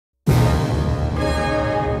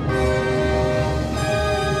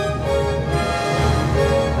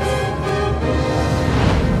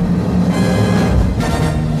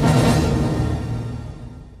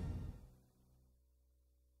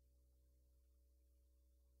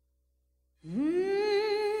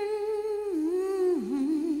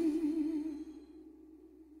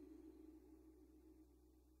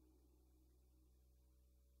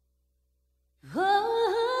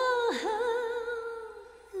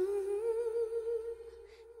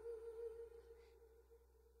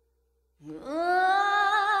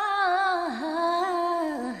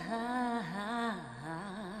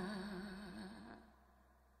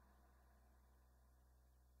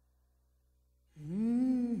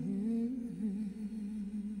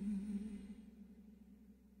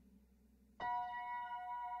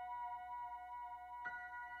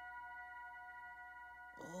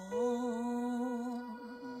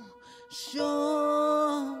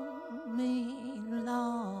Show me,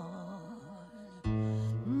 Lord,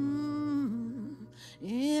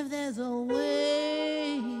 if there's a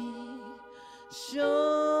way.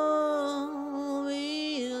 Show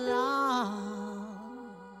me, Lord,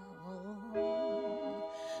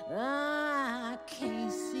 I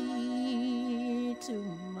can't see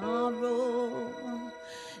tomorrow,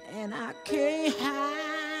 and I can't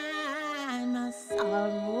hide my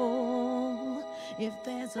sorrow. If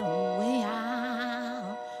there's a way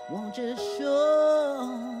out, won't you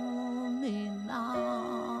show me,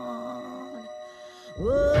 Lord?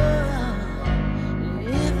 Oh,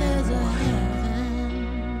 if there's a heaven,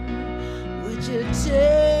 would you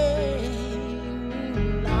take me,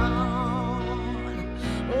 Lord?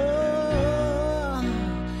 Oh,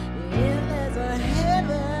 if there's a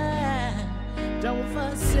heaven, don't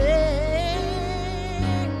forsake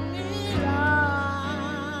me, Lord.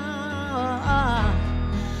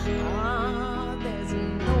 There's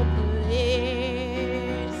no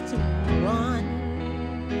place to run.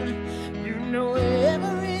 You know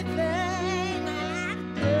everything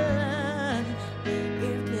I've done.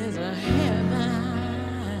 If there's a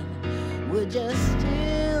heaven, would you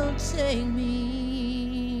still take me,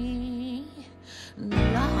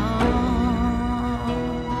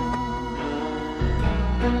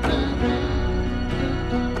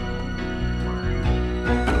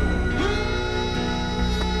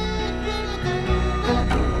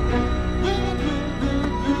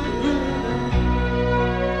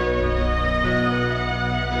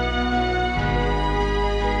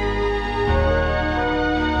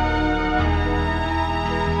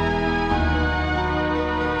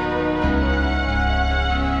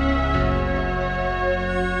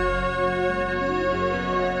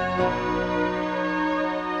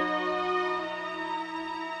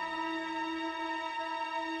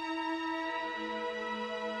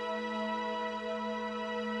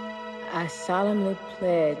 I solemnly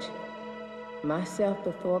pledge myself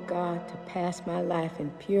before God to pass my life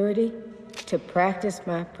in purity, to practice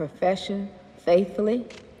my profession faithfully,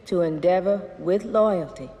 to endeavor with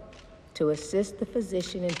loyalty, to assist the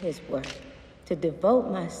physician in his work, to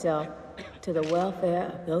devote myself to the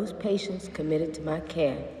welfare of those patients committed to my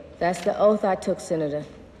care. That's the oath I took, Senator.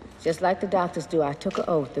 Just like the doctors do, I took an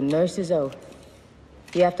oath, the nurse's oath.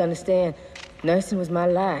 You have to understand, nursing was my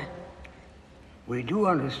life. We do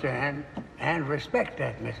understand and respect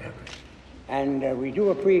that, Miss Evers. And we do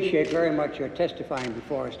appreciate very much your testifying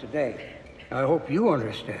before us today. I hope you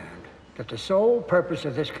understand that the sole purpose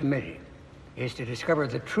of this committee is to discover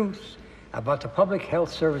the truth about the Public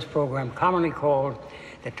Health Service program commonly called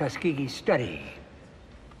the Tuskegee Study.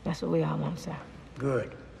 That's what we all want, sir.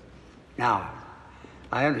 Good. Now,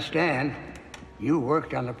 I understand you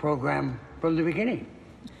worked on the program from the beginning.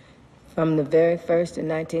 From the very first in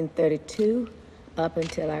 1932 up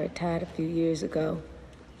until I retired a few years ago.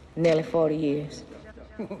 Nearly 40 years.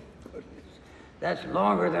 That's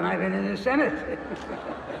longer than I've been in the Senate.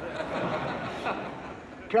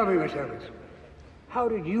 Tell me, Miss Evers, how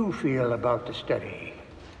did you feel about the study?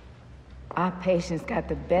 Our patients got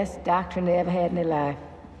the best doctrine they ever had in their life.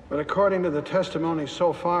 But according to the testimony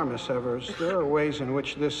so far, Miss Evers, there are ways in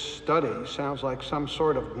which this study sounds like some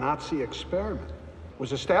sort of Nazi experiment. It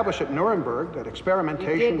was established at Nuremberg that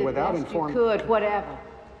experimentation without informed... You could, whatever.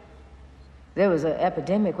 There was an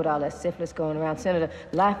epidemic with all that syphilis going around. Senator,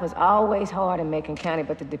 life was always hard in Macon County,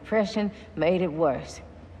 but the Depression made it worse.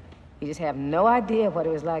 You just have no idea what it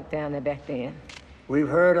was like down there back then. We've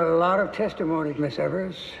heard a lot of testimony, Miss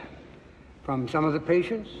Evers, from some of the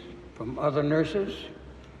patients, from other nurses,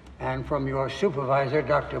 and from your supervisor,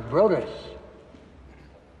 Dr. Brodus.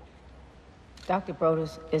 Dr.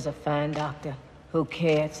 Brodus is a fine doctor who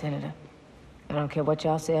cared, Senator. I don't care what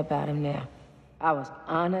y'all say about him now. I was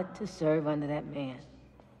honored to serve under that man.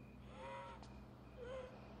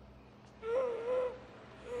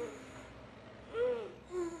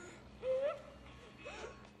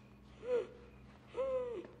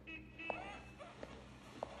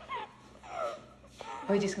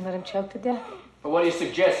 Are we just gonna let him choke to death? Well, what do you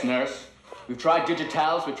suggest, nurse? We've tried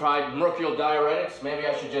digitalis, we've tried mercurial diuretics. Maybe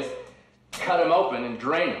I should just cut him open and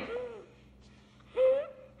drain him.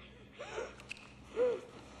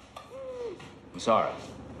 I'm sorry.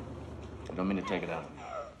 I don't mean to take it out.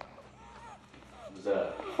 It was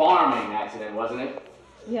a farming accident, wasn't it?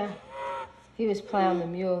 Yeah. He was plowing the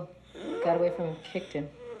mule. Got away from him, kicked him.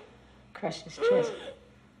 Crushed his chest.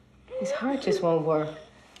 His heart just won't work.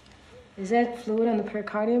 Is that fluid on the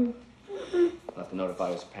pericardium? I'll have to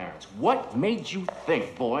notify his parents. What made you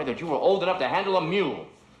think, boy, that you were old enough to handle a mule?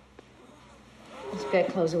 His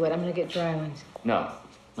bedclothes are wet. I'm gonna get dry ones. No.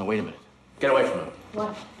 No, wait a minute. Get away from him.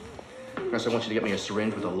 What? Nurse, I want you to get me a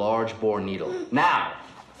syringe with a large bore needle. Now!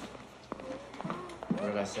 What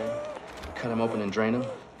did I say? Cut him open and drain him?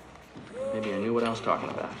 Maybe I knew what I was talking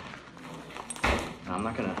about. Now, I'm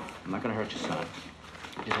not gonna hurt you, son.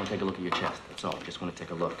 I just want to take a look at your chest. That's all. I just want to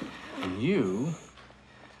take a look. And you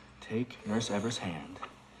take Nurse Evers' hand.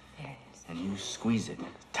 There it is. And you squeeze it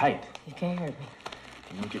tight. You can't hurt me.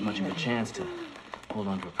 You don't get much of a chance to hold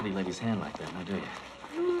on to a pretty lady's hand like that, now do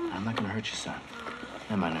you? I'm not gonna hurt you, son.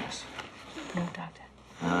 Am I, nurse? No, doctor.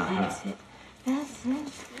 That's it. That's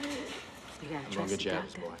it. You gotta I'm gonna trust get the you out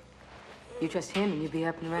of doctor. this, boy. You trust him and you'll be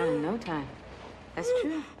up and around in no time. That's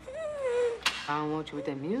true. I don't want you with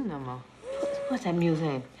that mule no more. What's that mule's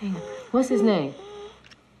name? Hang on. What's his name?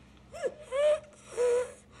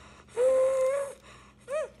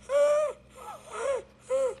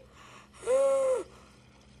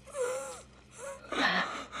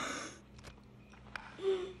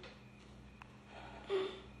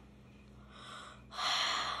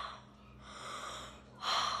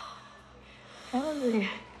 Hallelujah.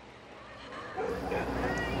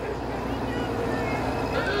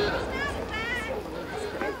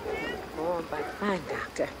 Oh, but fine,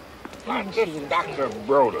 doctor. This Dr.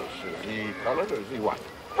 Brodus, is he colored or is he white?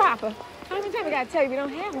 Papa, how many times I gotta tell you we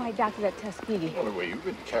don't have white doctors at Tuskegee? Well, the way you've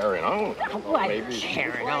been carrying on. What?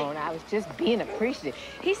 Carrying on. I was just being appreciative.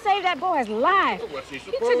 He saved that boy's life. What's he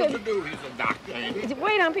supposed to do? He's a doctor, ain't he?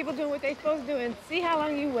 Wait on people doing what they're supposed to do and see how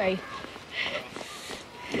long you wait.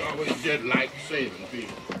 You always did like saving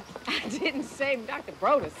people. I didn't save him. Dr.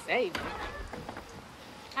 Brodus saved him.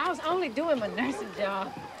 I was only doing my nursing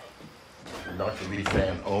job. Not to be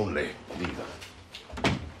saying only,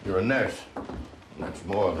 neither. You're a nurse. And that's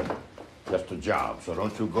more than just a job, so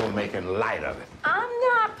don't you go making light of it. I'm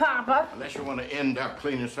not, Papa. Unless you want to end up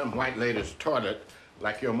cleaning some white lady's toilet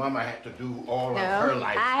like your mama had to do all of No, her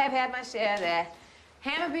life. I have had my share of that.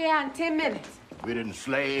 Hannah will be out in 10 minutes. We didn't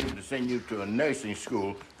slave to send you to a nursing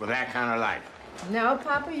school for that kind of life. No,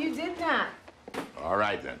 Papa, you did not. All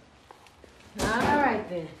right, then. All right,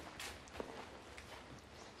 then.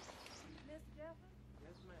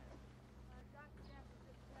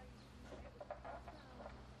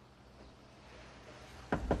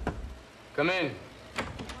 Come in.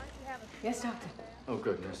 Yes, doctor. Oh,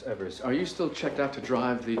 good, Nurse Evers. Are you still checked out to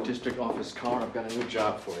drive the district office car? I've got a new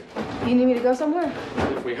job for you. You need me to go somewhere?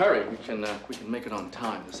 If we hurry, we can make it on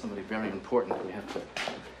time. There's somebody very important we have to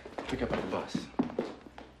pick up at the bus.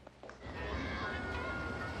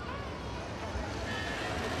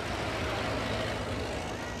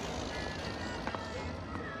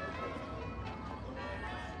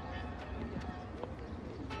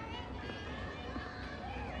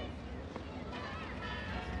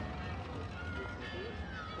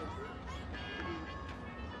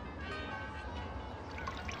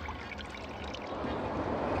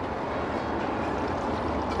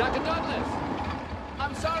 Dr. Douglas!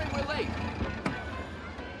 I'm sorry we're late.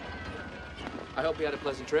 I hope you had a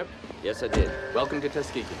pleasant trip. Yes, I did. Welcome to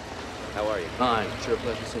Tuskegee. How are you? Fine. Sure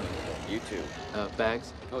pleasure seeing you. You too.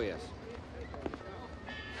 Bags? Oh, yes.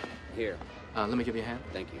 Here. Let me give you a hand.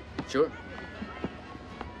 Thank you. Sure.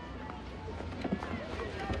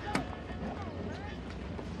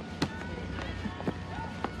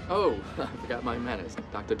 Oh, I forgot my manners.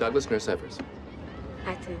 Dr. Douglas, Nurse Evers.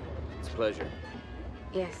 I do. It's a pleasure.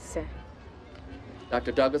 Yes, sir.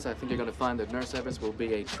 Dr. Douglas, I think you're going to find that Nurse Evers will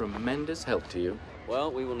be a tremendous help to you.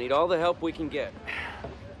 Well, we will need all the help we can get.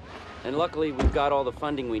 And luckily, we've got all the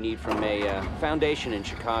funding we need from a foundation in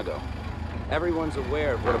Chicago. Everyone's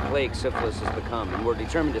aware of what a plague syphilis has become, and we're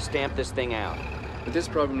determined to stamp this thing out. But this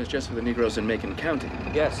program is just for the Negroes in Macon County.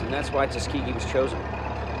 Yes, and that's why Tuskegee was chosen.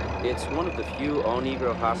 It's one of the few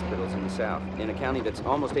all-Negro hospitals in the South, in a county that's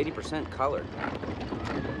almost 80% colored.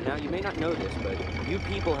 Now, you may not know this, but you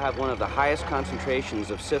people have one of the highest concentrations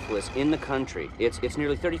of syphilis in the country. It's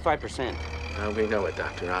nearly 35%. We know it,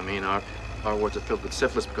 Doctor. I mean, our wards are filled with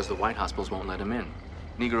syphilis because the white hospitals won't let them in.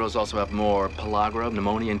 Negroes also have more pellagra,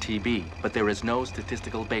 pneumonia, and TB. But there is no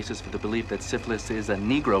statistical basis for the belief that syphilis is a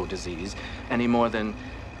Negro disease any more than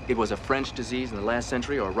it was a French disease in the last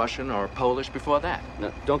century or Russian or Polish before that.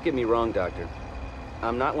 Now, don't get me wrong, Doctor.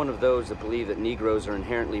 I'm not one of those that believe that Negroes are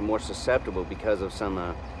inherently more susceptible because of some,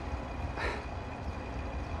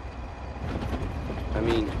 I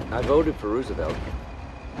mean, I voted for Roosevelt.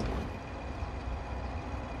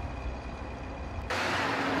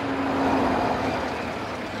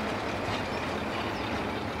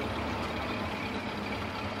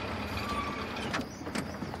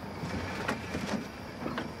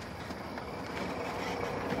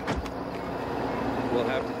 We'll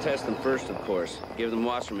have to test them first, of course. Give them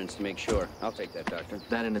Wasserman's to make sure. I'll take that, Doctor.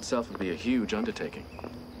 That in itself would be a huge undertaking.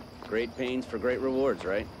 Great pains for great rewards,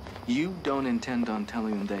 right? You don't intend on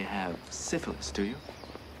telling them they have syphilis, do you?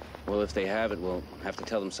 Well, if they have it, we'll have to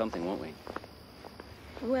tell them something, won't we?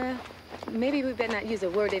 Well, maybe we better not use a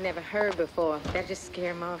word they never heard before. That'll just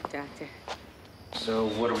scare them off, Doctor. So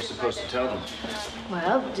what are we supposed to tell them?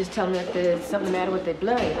 Well, just tell them that there's something the matter with their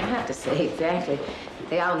blood. You don't have to say exactly.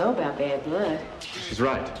 They all know about bad blood. She's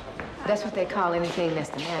right. That's what they call anything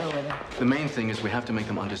that's the matter with them. The main thing is we have to make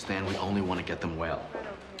them understand we only want to get them well.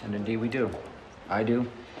 And indeed we do. I do,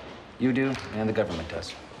 you do, and the government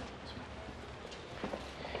does.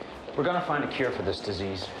 We're gonna find a cure for this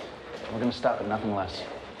disease. We're gonna stop at nothing less.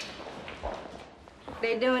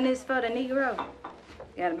 They doing this for the Negro.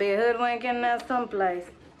 Gotta be a hoodwink in there someplace.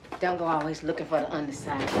 Don't go always looking for the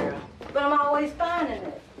underside, girl. But I'm always finding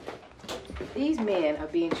it. These men are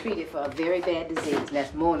being treated for a very bad disease, and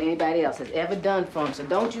that's more than anybody else has ever done for them. So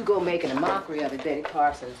don't you go making a mockery of it, Betty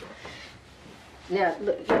Parsons. Now,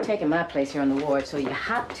 look, you're taking my place here on the ward, so you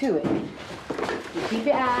hop to it. You keep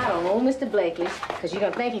your eye out on old Mr. Blakely, because you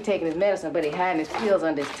don't think he's taking his medicine, but he's hiding his pills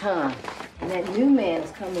under his tongue. And that new man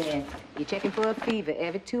is coming in. You check him for a fever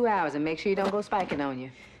every 2 hours and make sure he don't go spiking on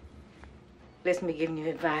you. Listen to me giving you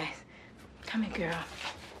advice. Come here, girl.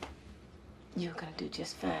 You're gonna do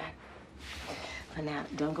just fine. But now,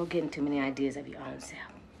 don't go getting too many ideas of your own self.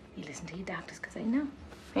 You listen to your doctors, because they know.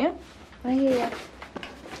 Yeah? I hear ya.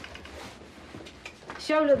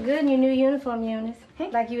 Sure look good in your new uniform, Eunice. Hey.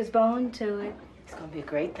 Like you was born to it. It's gonna be a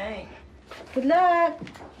great thing. Good luck.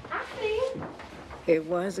 I see. It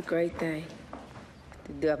was a great thing.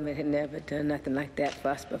 The government had never done nothing like that for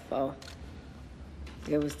us before.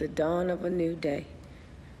 It was the dawn of a new day,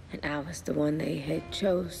 and I was the one they had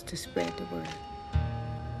chose to spread the word.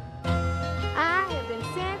 I have been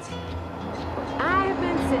sent. I have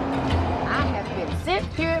been sent. I have been sent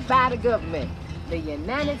here by the government, the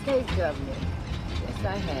United States government. Yes,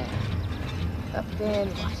 I have. Up there in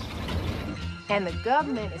Washington. And the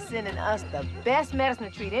government is sending us the best medicine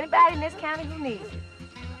to treat anybody in this county who needs it.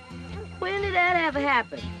 When did that ever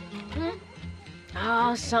happen?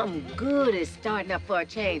 Oh, something good is starting up for a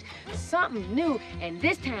change. Something new, and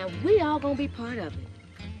this time we all gonna be part of it.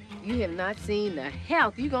 You have not seen the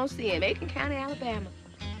health you're gonna see in Macon County, Alabama.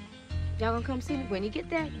 Y'all gonna come see me? When you get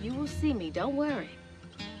there, you will see me. Don't worry.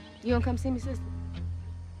 You gonna come see me, sister?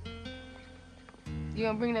 You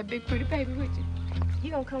gonna bring that big pretty paper with you?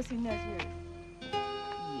 You gonna come see Nurse Ruth?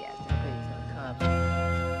 Yes, I bet he's gonna come.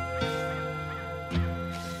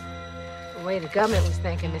 The way the government was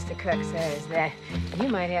thinking, Mr. Kirk says, that you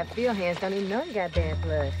might have field hands, don't even know you got bad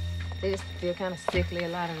blood. They just feel kind of sickly a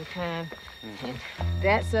lot of the time. And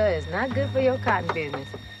that, sir, is not good for your cotton business.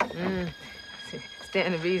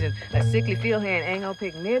 Stand the reason. A sickly field hand ain't gonna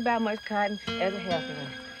pick near about much cotton as a healthy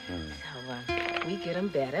one. So we get them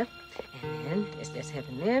better, and then it's just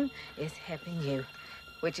helping them, it's helping you.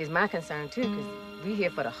 Which is my concern, too, because we here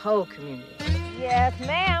for the whole community. Yes,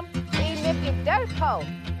 ma'am. Even if you're dirt poor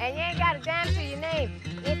and you ain't got a dime to your name,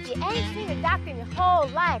 if you ain't seen a doctor in your whole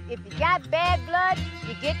life, if you got bad blood,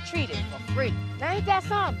 you get treated for free. Now, ain't that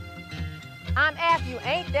something? I'm asking you,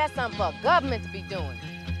 ain't that something for government to be doing?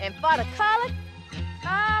 And for the colored,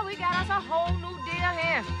 oh, we got us a whole new deal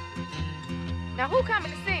here. Now, who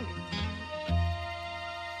coming to see me?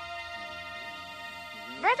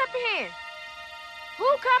 Raise up your hand. Who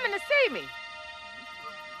coming to see me?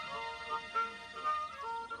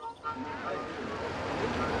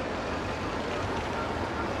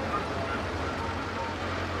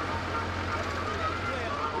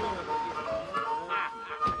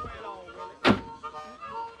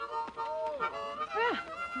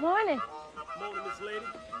 Morning. Morning, Miss Lady.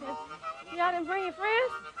 Y'all didn't bring your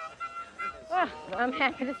friends? Well, I'm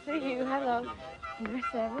happy to see you. Hello,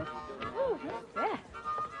 Nurse Evers. Ooh, what's that?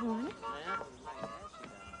 Morning.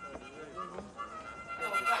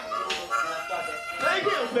 Thank you,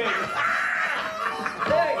 baby.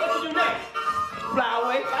 Hey, what you do next? Fly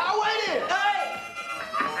away. Fly away then. Hey!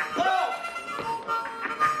 Go!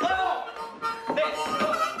 Go! Next. Go.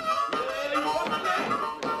 Yeah, you walking there.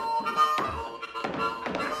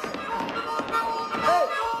 Hey!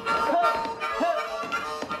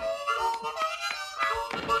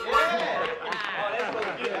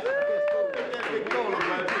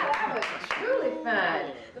 That was truly fine.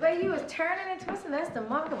 The way you was turning and twisting, that's the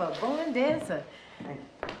mark of a born dancer.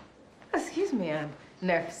 Excuse me, I'm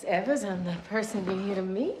Nurse Evers. I'm the person you're here to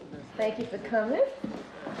meet. Thank you for coming.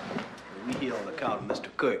 We here on account of Mr.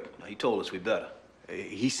 Kirk. Now, he told us we better.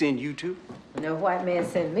 He send you too? No white man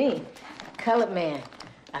sent me. A colored man.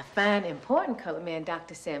 A fine, important colored man,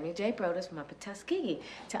 Dr. Samuel J. Brodus from up at Tuskegee,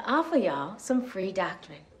 to offer y'all some free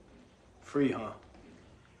doctrine. Free, huh?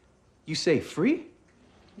 You say free?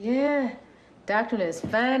 Yeah, doctrine is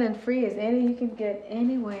fine and free as any you can get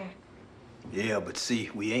anywhere. Yeah, but see,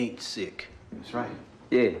 we ain't sick. That's right.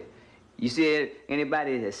 Yeah. You see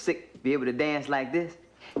anybody that's sick be able to dance like this?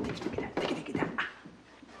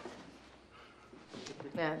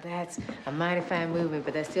 Now, that's a mighty fine movement,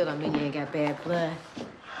 but that still don't mean you ain't got bad blood.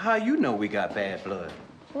 How you know we got bad blood?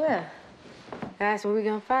 Well, that's what we're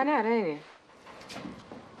gonna find out, ain't it?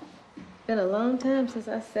 Been a long time since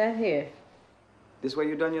I sat here. This way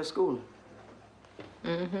you done your schooling?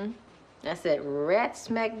 Mm-hmm. I sat right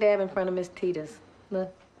smack dab in front of Miss Teeters.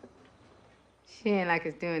 Look. She ain't like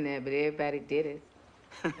us doing that, but everybody did it.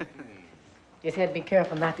 Just had to be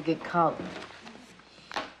careful not to get caught.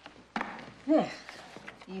 Yeah.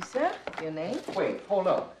 You, sir? Your name? Wait, hold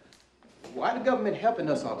up. Why the government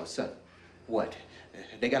helping us all of a sudden? What?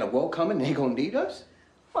 They got a war coming and they gonna need us?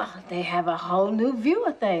 Well, they have a whole new view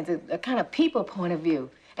of things, a kind of people point of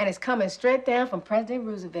view. And it's coming straight down from President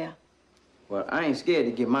Roosevelt. Well, I ain't scared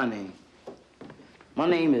to give my name. My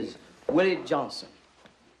name is Willie Johnson.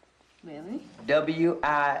 Really?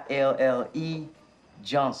 W-I-L-L-E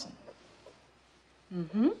Johnson.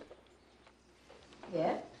 Mm-hmm.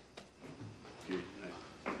 Yeah?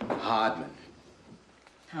 Hardman.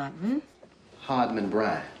 Hardman? Hardman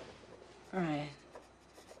Bryan. Right.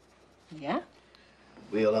 Yeah?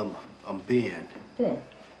 Well, I'm Ben. Ben?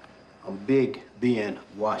 I'm Big Ben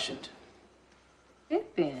Washington.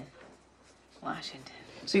 Big Ben. Washington.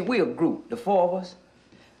 See, we a group, the four of us.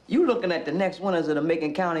 You looking at the next winners of the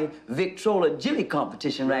Macon County Victrola Jilly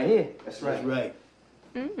competition right here. That's right. That's right.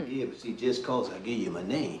 Mm. Yeah, but see, just cause I give you my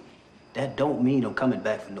name, that don't mean I'm coming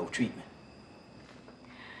back for no treatment.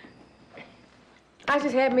 I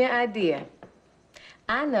just had me an idea.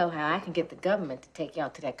 I know how I can get the government to take y'all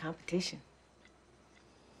to that competition.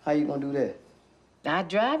 How you gonna do that? I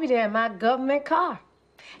drive you there in my government car.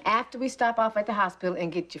 After we stop off at the hospital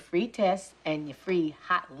and get your free tests and your free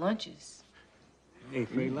hot lunches. Hey,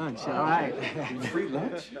 free lunch, all right. Free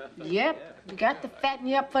lunch? Yep, we got to fatten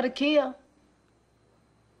you up for the kill.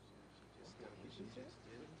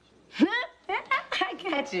 I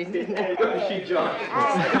got you. She jumped.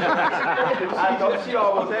 I thought she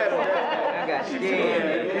always had one. I got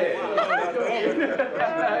scared.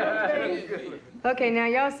 Okay, now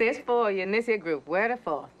y'all say it's four of you in this here group. Where the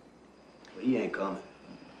fourth? Well, he ain't coming.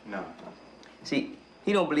 No. See,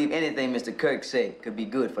 he don't believe anything Mr. Kirk said could be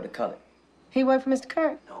good for the colored. He worked for Mr.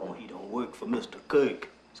 Kirk? No, he don't work for Mr. Kirk.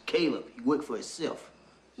 It's Caleb. He work for himself.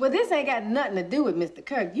 Well, this ain't got nothing to do with Mr.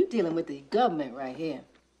 Kirk. You dealing with the government right here.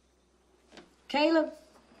 Caleb?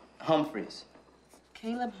 Humphreys.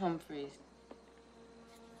 Caleb Humphreys.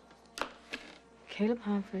 Caleb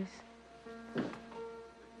Humphreys.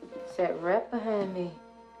 Sat right behind me.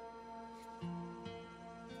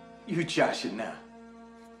 You joshing now.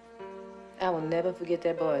 I will never forget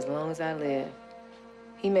that boy as long as I live.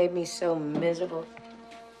 He made me so miserable,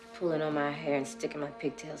 pulling on my hair and sticking my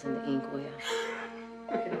pigtails in the inkwell.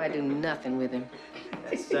 Couldn't I do nothing with him.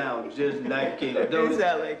 That sounds just like Caleb. Don't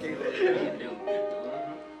sound like Caleb.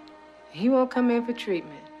 He won't come in for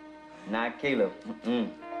treatment. Not Caleb.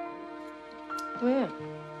 Well,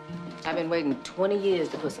 I've been waiting 20 years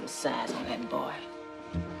to put some size on that boy.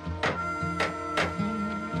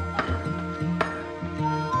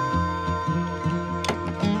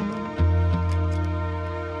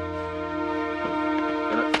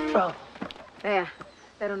 Oh, there.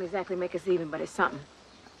 That don't exactly make us even, but it's something.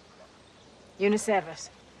 Eunice Evers.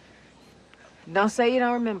 Don't say you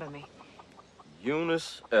don't remember me.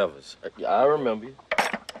 Eunice Evers. I remember you.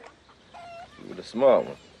 You were the smart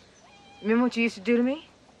one. Remember what you used to do to me?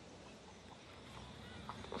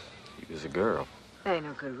 You was a girl. That ain't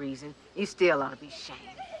no good reason. You still ought to be ashamed.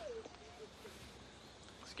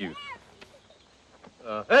 Excuse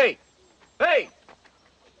me. Hey! Hey!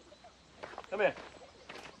 Come here.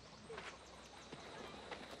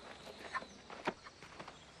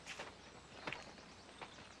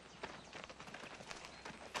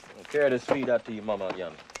 Carry this feed out to your mama out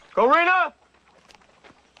yonder. Corina!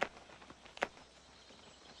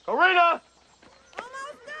 Corina!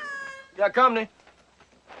 Almost done. You got company?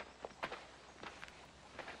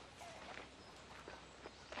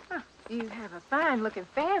 Huh. You have a fine-looking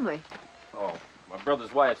family. Oh, my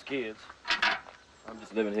brother's wife's kids. I'm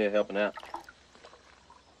just living here helping out.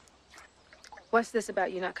 What's this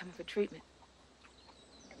about you not coming for treatment?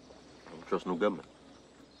 I don't trust no government.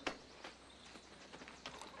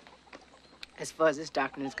 As far as this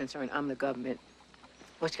doctrine is concerned, I'm the government.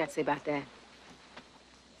 What you got to say about that?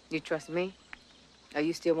 You trust me? Or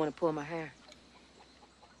you still want to pull my hair?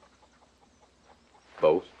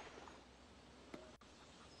 Both.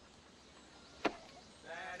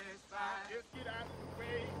 Satisfied. Just get out of the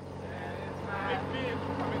way.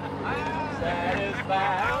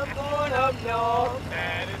 Satisfied, I'm going up north.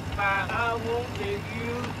 Satisfied, I won't take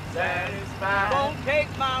you. Satisfied, won't take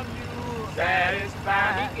my mule.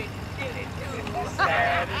 Satisfied, he can get it too.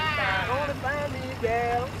 Satisfied, gonna find me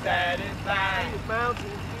gal. Satisfied, see the mountain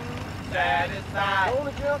view. Satisfied,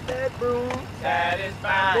 gonna jump that broom.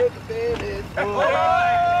 Satisfied, make a baby's boom.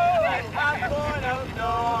 I'm going up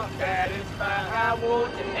north. Satisfied, I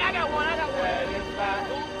won't take. I got one. Satisfied,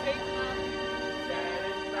 won't take my mule.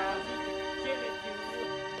 Satisfied, he can get it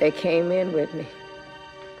too. They came in with me.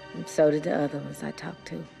 And so did the other ones I talked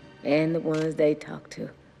to, and the ones they talked to.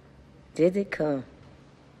 Did they come?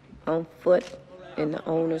 On foot, in the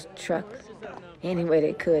owner's trucks. Any way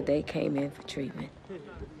they could, they came in for treatment.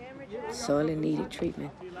 Sorely needed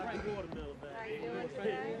treatment.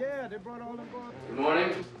 Good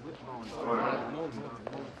morning.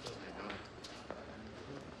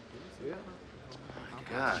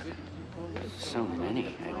 God. So many.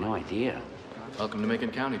 I had no idea. Welcome to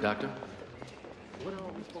Macon County, Doctor.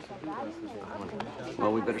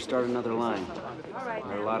 Well, we better start another line.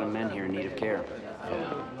 There are a lot of men here in need of care.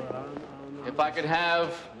 If I could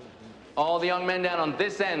have all the young men down on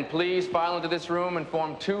this end, please file into this room and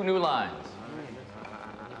form 2 new lines.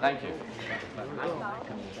 Thank you.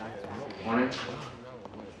 Morning.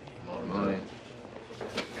 Morning.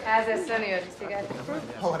 How's that sunny? You still got the fruit?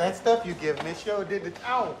 Oh, that stuff you give me sure did the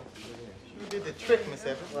you did the trick, Miss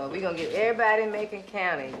Evans. Well, we're gonna get everybody in Macon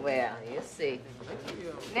County. Well, you'll see.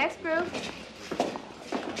 Next group.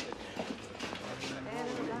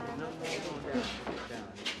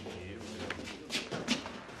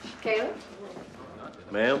 Caleb?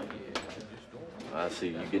 Ma'am? I see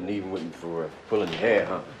you getting even with me for pulling your hair,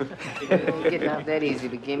 huh? Getting out that easy,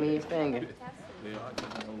 but give me your finger.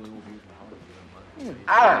 It's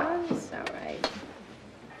all right.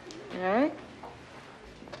 All right?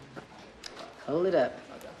 Hold it up.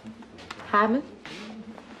 Hyman?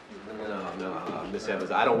 No, Miss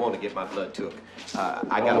Evans, I don't want to get my blood took.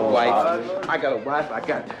 I got a wife.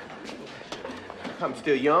 I'm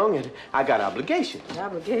still young, and I got obligations.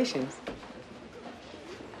 Obligations?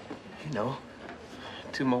 You know,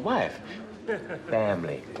 to my wife.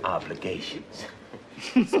 Family obligations.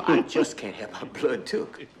 So I just can't have my blood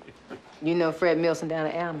took. You know Fred Milson down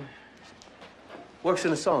at Alma? Works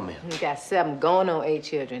in the sawmill. He got 7 going on 8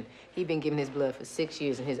 children. He been giving his blood for 6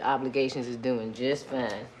 years, and his obligations is doing just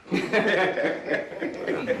fine.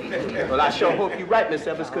 Well, I sure hope you're right, Miss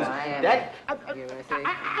Evans, because that...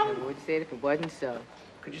 I would say it if it wasn't so.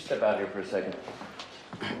 Could you step out here for a second?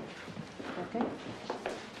 Okay.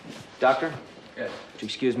 Doctor? Yes. Would you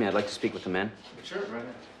excuse me? I'd like to speak with the men. Sure, right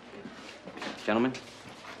ahead. Gentlemen,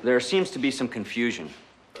 there seems to be some confusion.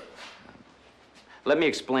 Let me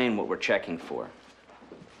explain what we're checking for.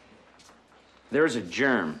 There is a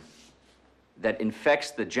germ that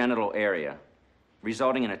infects the genital area,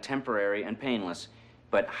 resulting in a temporary and painless,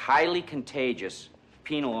 but highly contagious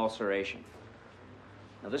penile ulceration.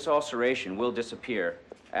 Now, this ulceration will disappear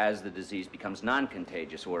as the disease becomes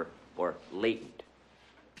non-contagious or latent.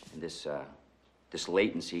 And this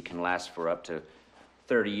latency can last for up to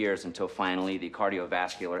 30 years until finally the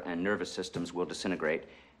cardiovascular and nervous systems will disintegrate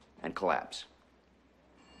and collapse.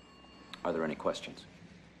 Are there any questions?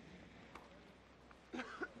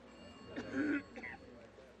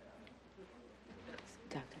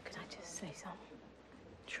 Doctor, could I just say something?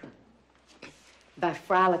 Sure. By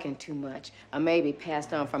frolicking too much, or maybe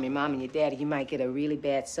passed on from your mom and your daddy, you might get a really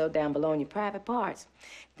bad sew down below in your private parts.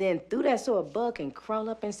 Then through that so a bug can crawl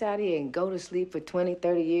up inside of you and go to sleep for 20,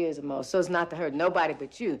 30 years or more. So it's not to hurt nobody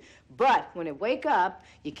but you. But when it wake up,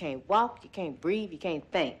 you can't walk, you can't breathe, you can't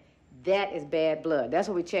think. That is bad blood. That's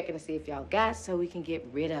what we're checking to see if y'all got so we can get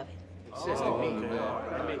rid of it.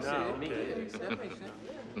 That makes sense.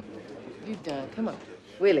 You done. Come on.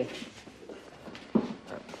 Willie.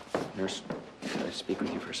 Nurse, can I speak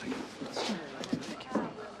with you for a second?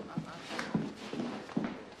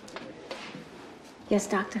 Yes,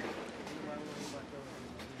 doctor?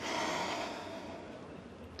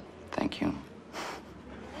 Thank you.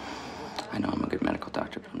 I know I'm a good medical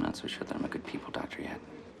doctor, but I'm not so sure that I'm a good people doctor yet.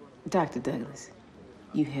 Dr. Douglas,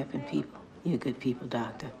 you helping people. You're a good people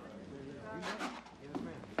doctor.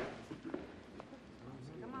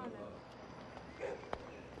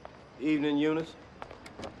 Evening, Eunice.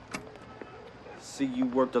 See you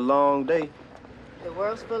worked a long day. The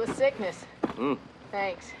world's full of sickness. Mm.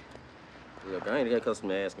 Thanks. Look, I ain't got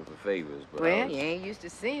customer asking for favors, but Well, you ain't used to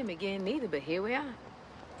seeing me again neither, but here we are.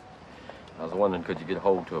 I was wondering, could you get a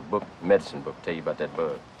hold to a book, medicine book, tell you about that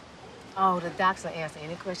bug? Oh, the docs will answer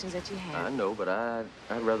any questions that you have. I know, but I'd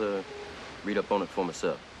rather read up on it for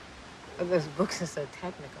myself. Those books are so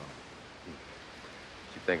technical.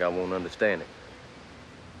 Did you You think I won't understand it?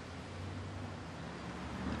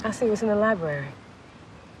 I see what's in the library.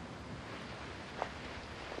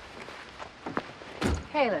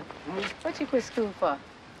 Caleb, what you quit school for?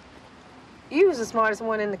 You was the smartest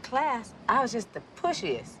one in the class. I was just the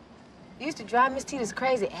pushiest. You used to drive Miss Teeters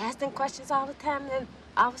crazy, asking questions all the time, and then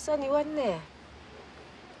all of a sudden you wasn't there.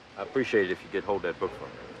 I appreciate it if you get hold of that book for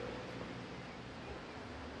me.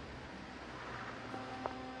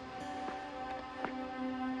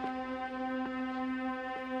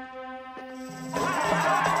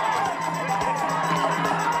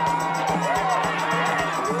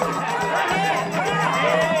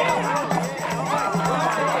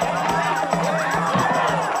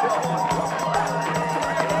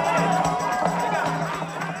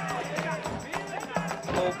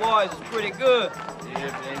 Boys is pretty good. Yeah,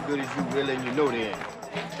 if they ain't good as you, Willie, and you know they ain't.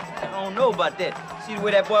 I don't know about that. See the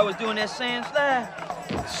way that boy was doing that sand slide?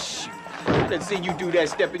 Shoot. I done seen you do that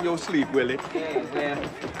step in your sleep, Willie. Yeah, well,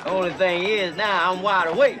 the only thing is, now I'm wide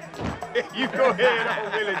awake. You go ahead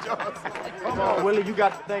on, Willie Johnson. Come on, Willie, you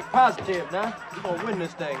got to think positive now. You gonna win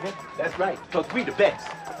this thing, huh? That's right, because we the best.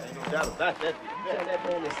 Ain't no doubt about that. Tell that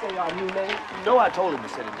man to say our new name. You know I told him to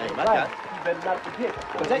say the name. I got it. You better not forget,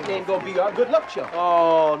 because that name gonna be our good luck charm.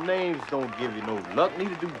 Oh, names don't give you no luck.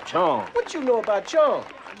 Neither do charm. What you know about charm?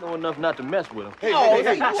 I know enough not to mess with them. Hey,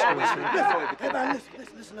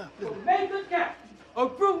 listen up. Major Captain, a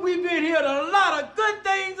group we've been hearing a lot of good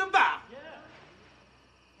things about.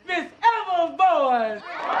 Miss Evers boys.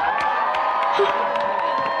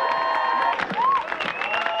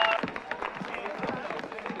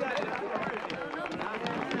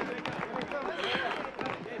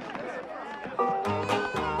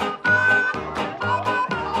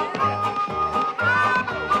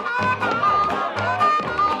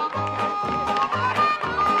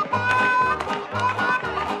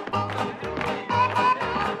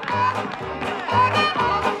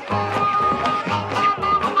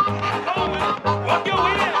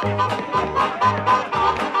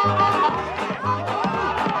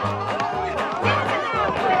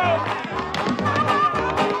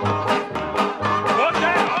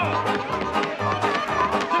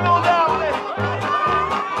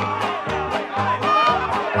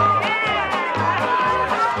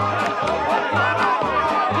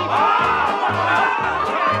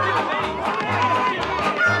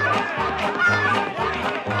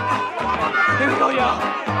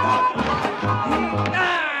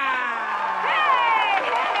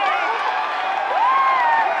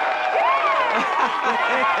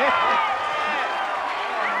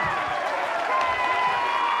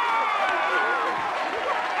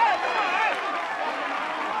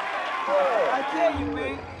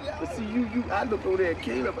 I looked over there at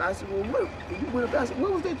Caleb. I said, well, what? You went up, I said,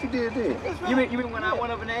 what was that you did then? You mean when I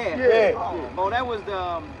went up in the air? Yeah. Oh, that was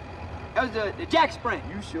the jack spring.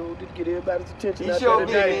 You sure did get everybody's attention He out sure there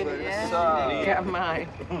today. did. Yes, Got mine.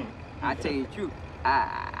 I tell you the truth,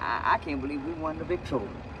 I can't believe we won the Victoria.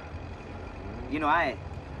 You know, I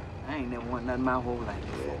ain't never won nothing my whole life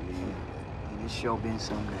before. And it's sure been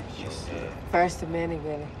some night. Yes, First of many,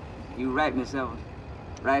 Willie. You right, Miss Evans.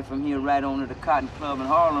 Right from here, right on to the Cotton Club in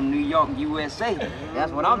Harlem, New York, USA.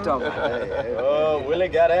 That's what I'm talking about. Oh, Willie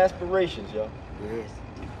got aspirations, y'all. Yes.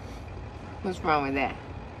 What's wrong with that?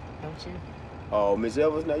 Don't you? Oh, Miss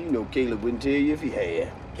Evans, now you know Caleb wouldn't tell you if he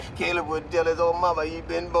had. Caleb wouldn't tell his old mama he'd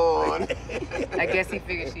been born. I guess he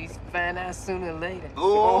figures she's find out sooner or later.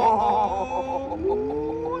 Oh,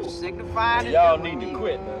 signifying it. Y'all need to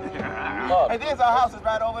quit, man. Hey, there's our house is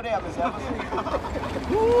right over there, Miss Evans.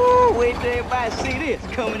 Ooh, wait till everybody see this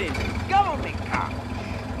coming in. Government car.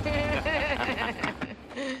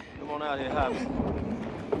 Come on out here, Hobby.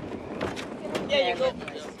 There you go.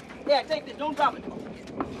 Yeah, take this. Don't drop it.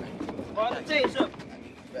 Boy, let me tell you something.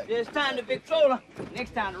 There's time to Victrola,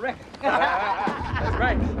 next time to record. That's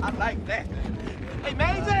right. I like that. Hey,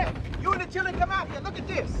 Maisie, you and the children come out here. Look at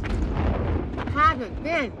this. Haven't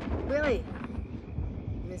been, Willie.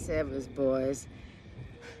 Miss Evers, boys.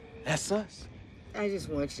 That's us. I just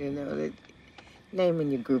want you to know that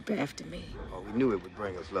naming your group after me. Oh, we knew it would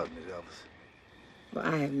bring us luck, Miss Elvis. Well,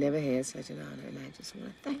 I have never had such an honor, and I just want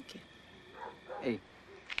to thank you. Hey,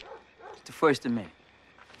 it's the First of May.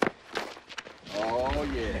 Oh,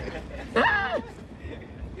 yeah.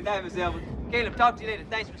 Good night, Miss Evans. Caleb, talk to you later.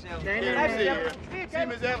 Thanks, Miss Evans. Night, Good night. night, Miss Evans. See you,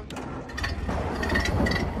 Miss Evans.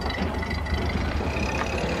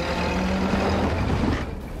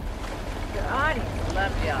 The audience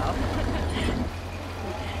loved y'all.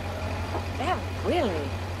 That Willie.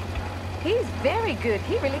 He's very good.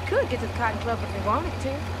 He really could get to the Cotton Club if he wanted to.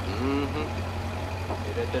 Mm-hmm.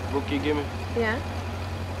 Hey, that book you give me? Yeah?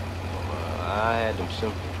 I had them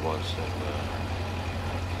symptoms once, and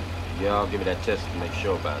y'all give me that test to make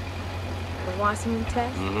sure about it. The Wasserman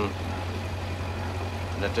test? Mm-hmm.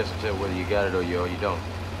 And that test will tell whether you got it or you don't.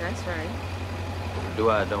 That's right. Do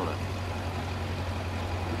I or don't I?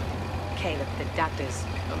 Caleb, the doctors.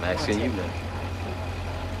 I'm asking you now.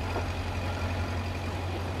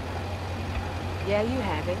 Yeah, you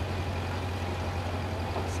have it.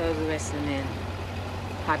 So do the rest of the men.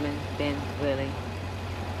 Hartman, Ben, Willie.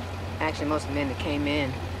 Actually, most of the men that came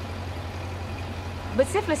in. But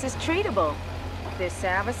syphilis is treatable. There's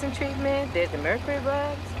Salvesen treatment, there's the mercury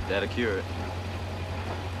rugs. That'll cure it.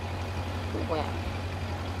 Well,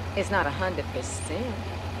 it's not 100%.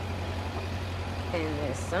 And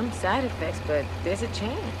there's some side effects, but there's a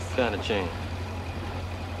chance. What kind of chance?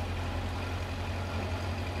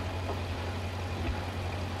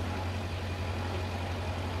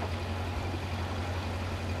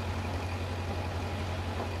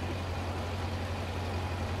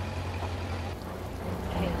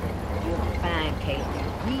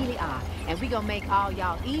 And we gonna make all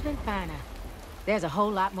y'all even finer. There's a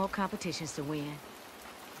whole lot more competitions to win.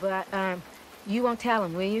 But, you won't tell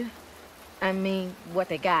them, will you? I mean, what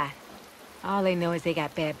they got. All they know is they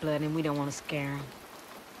got bad blood and we don't want to scare them.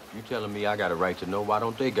 You telling me I got a right to know? Why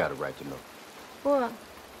don't they got a right to know? Well,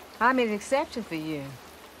 I made an exception for you.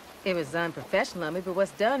 It was unprofessional of me, but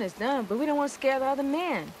what's done is done. But we don't want to scare the other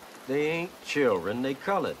men. They ain't children, they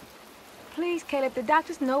colored. Please, Caleb, the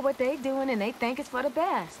doctors know what they're doing and they think it's for the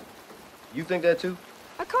best. You think that too?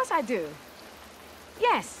 Of course I do.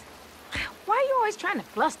 Yes. Why are you always trying to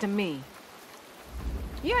fluster me?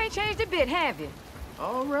 You ain't changed a bit, have you?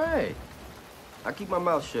 All right. I keep my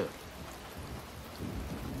mouth shut.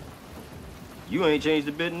 You ain't changed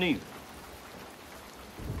a bit neither.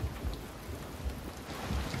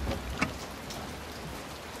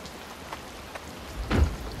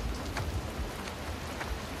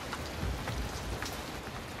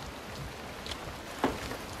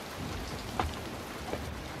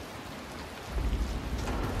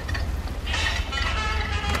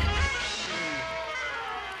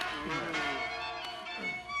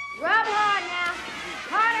 Rub hard now.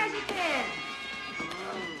 Hard as you can.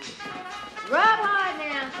 Rub hard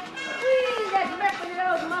now. Squeeze that grip into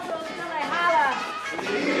those muscles until they holler.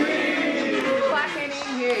 Ooh, I can't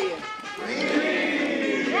even hear you.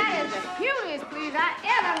 That is the cutest please I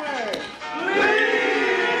ever heard.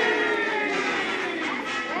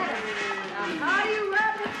 The harder you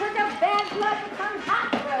rub, the quicker bad blood becomes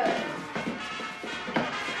hot blood.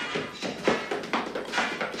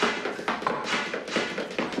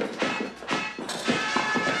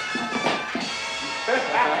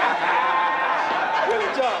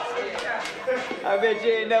 I bet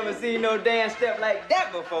you ain't never seen no dance step like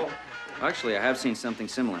that before. Actually, I have seen something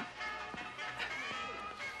similar.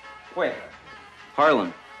 Where?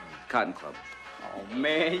 Harlem, Cotton Club. Oh,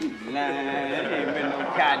 man, you lying. Ain't been no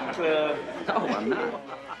cotton club. No, I'm not.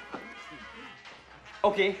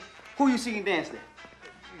 Okay, who you seen dance there?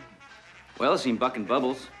 Well, I've seen Buck and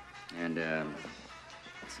Bubbles, and,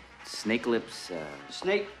 Snake Lips,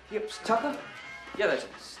 Snake Hips Tucker? Yeah, that's it.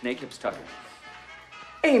 Snake Hips Tucker.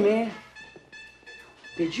 Hey, man.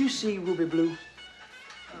 Did you see Ruby Blue?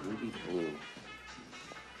 Ruby Blue?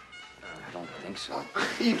 I don't think so.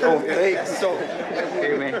 You don't think so?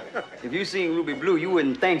 Hey, man, if you seen Ruby Blue, you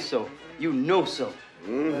wouldn't think so. You know so.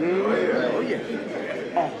 Mm-hmm. Oh, yeah.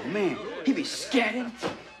 Oh, man, he be scatting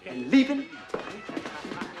and leaping.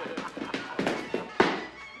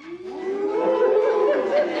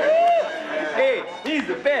 Hey, he's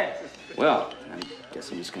the best. Well, I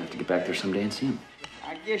guess I'm just gonna have to get back there someday and see him.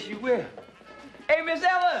 I guess you will. Hey, Miss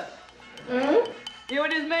Ella. Hmm? You know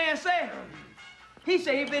what this man say? He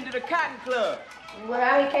say he been to the Cotton Club.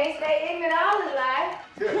 Well, he can't stay ignorant all his life.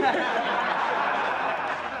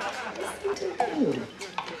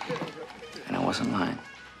 And I wasn't lying.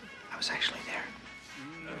 I was actually there.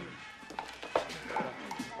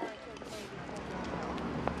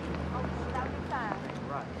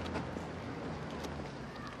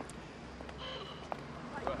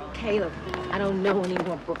 Caleb, I don't know any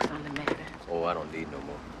more books on the matter. Oh, I don't need no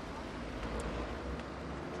more.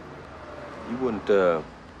 You wouldn't, go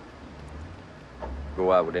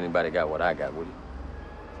out with anybody got what I got, would you?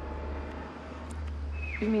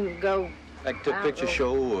 You mean go Like to a out picture or-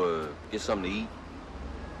 show or get something to eat?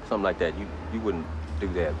 Something like that. You wouldn't do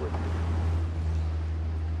that, would you?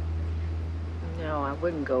 No, I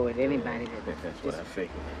wouldn't go with anybody That's what I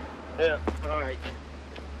figured. Yeah, all right.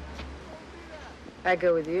 I'd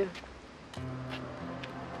go with you.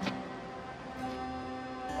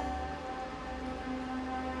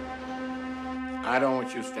 I don't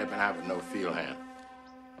want you stepping out with no field hand.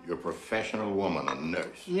 You're a professional woman, a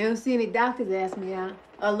nurse. You don't see any doctors ask me out.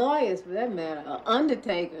 Or lawyers, for that matter. Or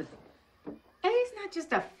undertakers. And he's not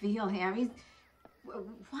just a field hand. He's...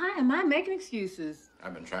 Why am I making excuses?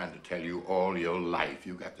 I've been trying to tell you all your life.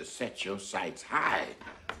 You got to set your sights high.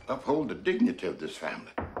 Uphold the dignity of this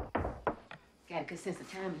family. Got a good sense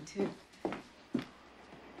of timing, too.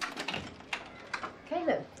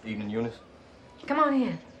 Caleb. Evening, Eunice. Come on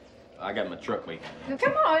in. I got my truck waiting. Now,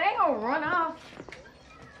 come on, it ain't gonna run off.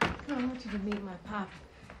 I want you to meet my papa.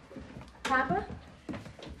 Papa?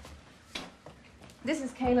 This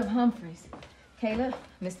is Caleb Humphreys. Caleb,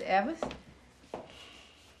 Mr. Evers.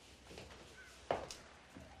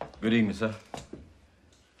 Good evening, sir.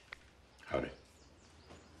 Howdy.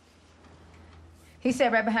 He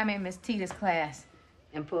sat right behind me in Miss Tita's class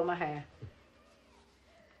and pulled my hair.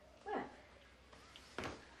 What?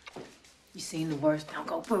 You seen the worst. Don't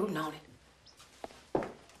go brooding on it.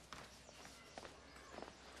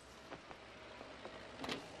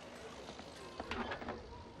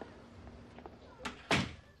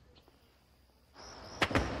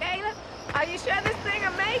 Caleb, are you sure this thing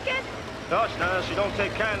will make it? Gosh, now, she don't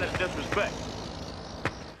take kindness, disrespect.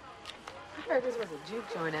 I heard this was a juke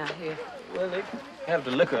joint out here. Well, they have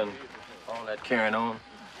the liquor and all that carrying on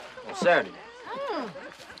Saturday.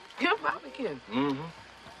 Good barbecue. Mm-hmm.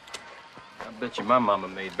 I bet you my mama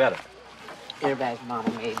made better. Everybody's mama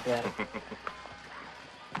made better.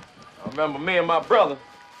 I remember me and my brother,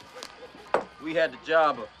 we had the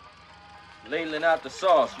job of ladling out the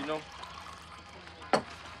sauce, you know.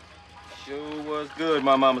 Sure was good,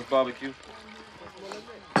 my mama's barbecue.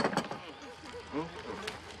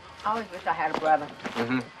 I always wish I had a brother.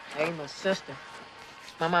 Mm-hmm. Ain't my sister.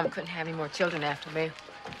 My mom couldn't have any more children after me.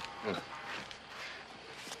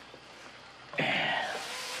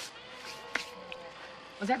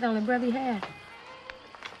 Was that the only brother you had?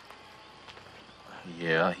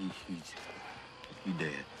 Yeah, he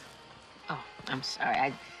dead. Oh, I'm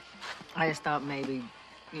sorry. I just thought maybe,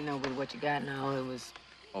 you know, with what you got now, it was...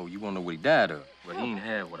 Oh, you want to know what he died of? Well, he ain't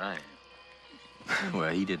had what I had.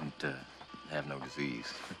 Well, he didn't have no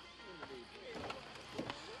disease.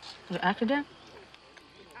 Was it accident?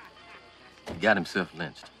 He got himself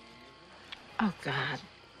lynched. Oh, God.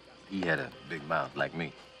 He had a big mouth like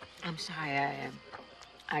me. I'm sorry,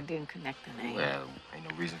 I didn't connect the name. Well, ain't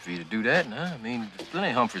no reason for you to do that, nah. I mean, there's plenty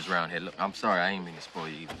of Humphreys around here. Look, I'm sorry, I ain't mean to spoil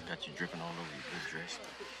you either. Got you dripping all over your good dress.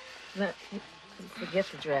 Look, forget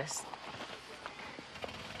the dress.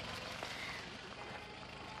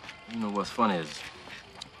 You know what's funny is,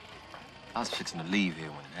 I was fixing to leave here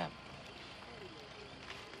when it happened.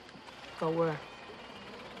 Go where?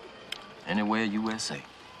 Anywhere USA.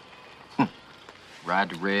 Ride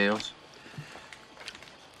the rails,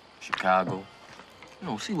 Chicago. You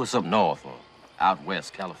know, see what's up north or out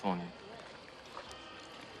west, California.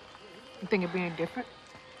 You think it'd be any different?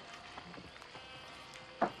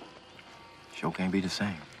 Sure can't be the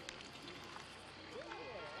same.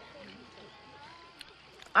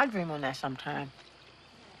 I dream on that sometime.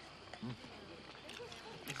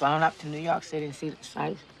 Going up to New York City and see the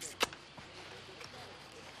sights.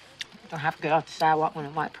 Don't have to get off the sidewalk when a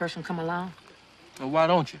white person come along. Well, why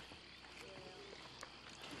don't you?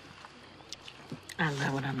 I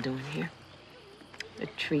love what I'm doing here. The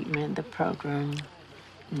treatment, the program,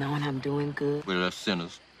 knowing I'm doing good. We're us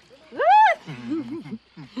sinners.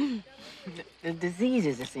 The disease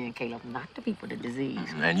is a sin, Caleb, not the people, the disease.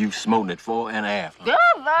 And you smoking it 4 and a half. Huh?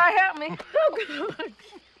 Oh, Lord, help me. Oh, God.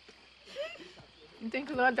 You think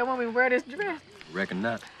the Lord don't want me to wear this dress? Reckon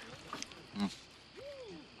not.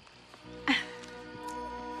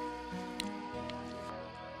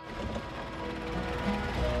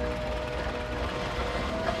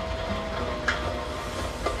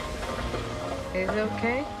 Is it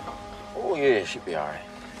okay? Oh, yeah, she'll be all right.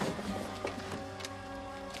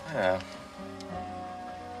 Yeah.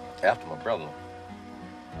 After my brother.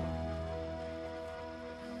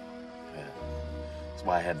 Yeah. That's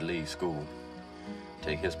why I had to leave school.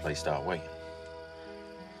 Take his place, start waiting.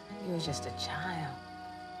 You was just a child.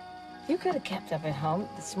 You could have kept up at home,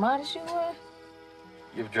 the smart as you were.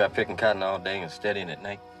 You ever tried picking cotton all day and studying at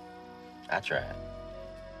night? I tried.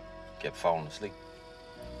 Kept falling asleep.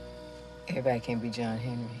 Everybody can't be John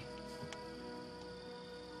Henry.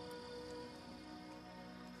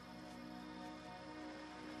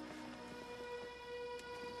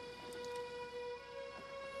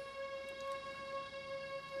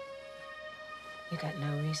 You got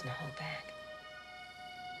no reason to hold back.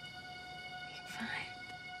 You're fine.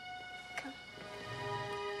 Come.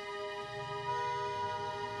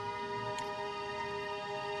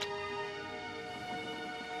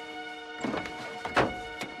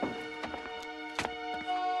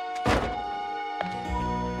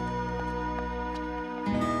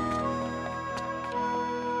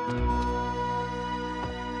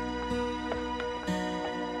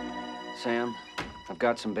 Sam, I've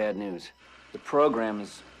got some bad news. The program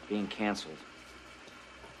is being canceled.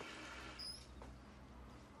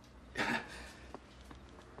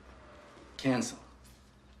 Cancel.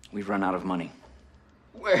 We've run out of money.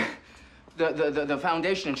 Where? The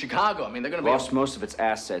foundation in Chicago. I mean, they're gonna Lost most of its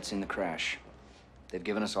assets in the crash. They've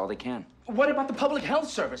given us all they can. What about the public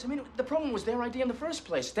health service? I mean, the program was their idea in the first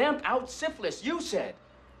place. Stamp out syphilis, you said.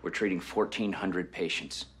 We're treating 1,400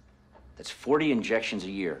 patients. That's 40 injections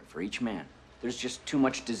a year for each man. There's just too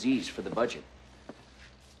much disease for the budget.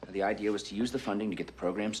 Now, the idea was to use the funding to get the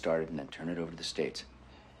program started and then turn it over to the states.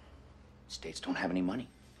 States don't have any money.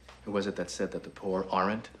 Who was it that said that the poor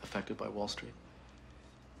aren't affected by Wall Street?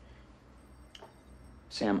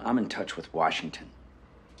 Sam, I'm in touch with Washington.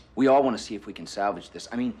 We all want to see if we can salvage this.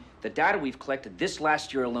 I mean, the data we've collected this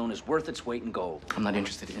last year alone is worth its weight in gold. I'm not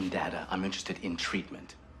interested in data. I'm interested in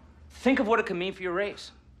treatment. Think of what it could mean for your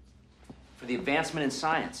race. For the advancement in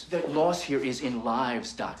science. The loss here is in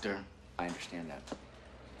lives, Doctor. I understand that.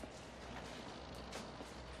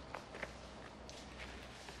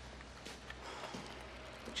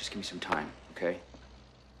 But just give me some time, okay?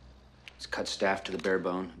 Let's cut staff to the bare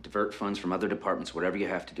bone, divert funds from other departments, whatever you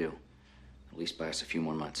have to do. At least buy us a few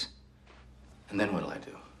more months. And then what'll I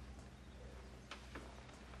do?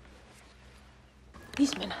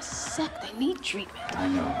 These men are sick. They need treatment. I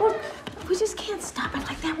know. Well, we just can't stop it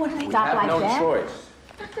like that. What do they We stop have like no that? choice.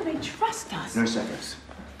 Doctor, they trust us. Nurse Evers,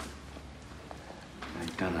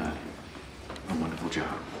 I've done a wonderful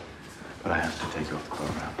job, but I have to take off the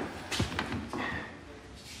program.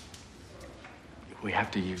 We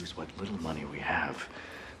have to use what little money we have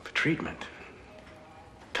for treatment.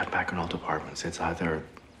 Cut back on all departments. It's either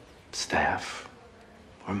staff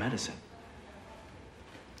or medicine.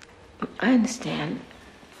 I understand.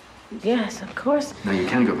 Yes, of course. No, you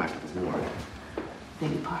can go back to the ward.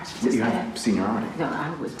 Maybe Parsons. You have seniority. No,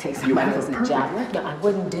 I would take You somebody have else's perfect job. No, I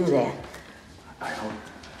wouldn't do that. I hope,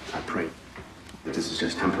 I pray that this is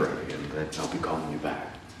just temporary and that I'll be calling you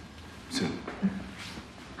back soon.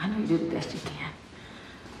 I know you do the best you can.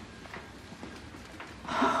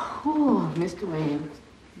 Oh, Mr. Williams.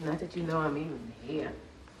 Not that you know I'm even here.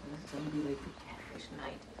 It's gonna be late for catfish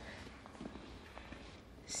night.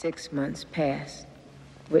 6 months passed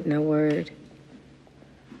with no word.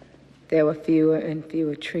 There were fewer and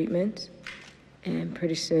fewer treatments, and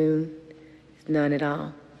pretty soon, none at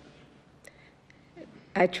all.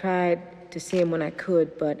 I tried to see him when I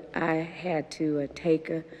could, but I had to take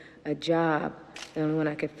a job, the only one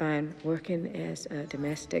I could find, working as a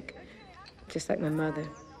domestic, just like my mother.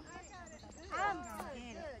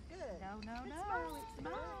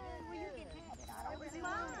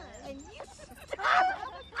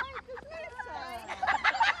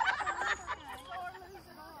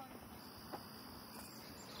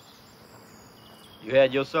 You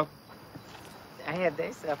had your supper? I had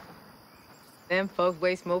their supper. Them folks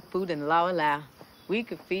waste more food than the law allow. We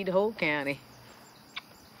could feed the whole county.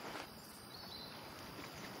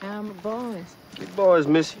 How my boys? Your boys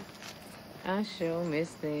miss you. I sure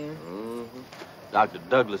miss them. Dr.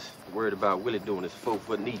 Douglas worried about Willie doing his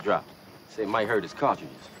 4-foot knee drop. Say it might hurt his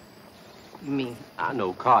cartridges. You mean? I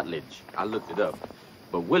know cartilage. I looked it up.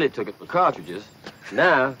 But Willie took it for cartridges.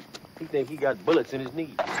 Now, he think he got bullets in his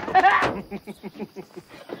knees.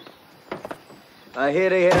 I hear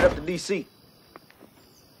they headed up to D.C.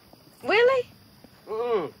 Willie?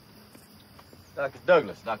 Dr.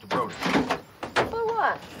 Douglas, Dr. Brody. For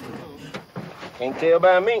what? Can't tell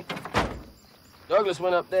by me. Douglas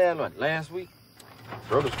went up there, what, last week?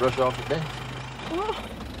 Brothers rush off today. Oh,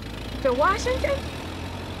 to Washington?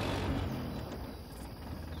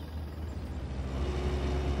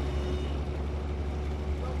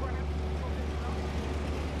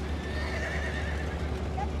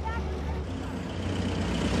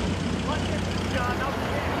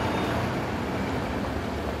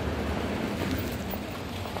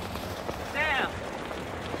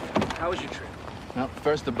 How was your trip? Well,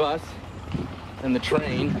 first the bus, then the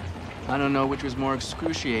train. I don't know which was more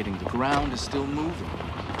excruciating. The ground is still moving.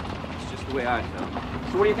 It's just the way I felt.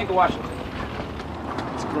 So what do you think of Washington?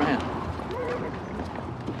 It's grand.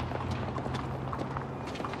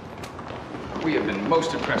 We have been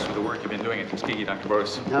most impressed with the work you've been doing at Tuskegee, Dr.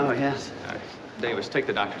 Boris. Oh, yes. Davis, take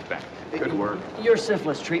the doctors back. Good work. Your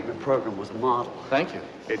syphilis treatment program was a model. Thank you.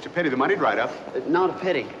 It's a pity the money dried up. Not a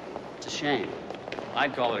pity. It's a shame.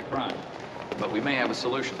 I'd call it a crime. But we may have a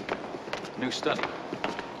solution. New study.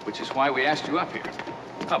 Which is why we asked you up here.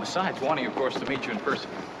 Oh, besides wanting, of course, to meet you in person.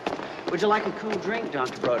 Would you like a cool drink,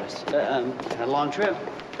 Dr. Brodus? Had a long trip.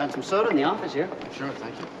 Got some soda in the office here. Sure,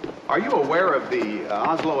 thank you. Are you aware of the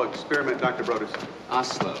Oslo experiment, Dr. Brodus?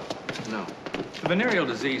 Oslo? No. The Venereal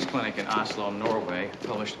Disease Clinic in Oslo, Norway,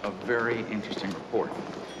 published a very interesting report.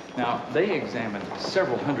 Now, they examined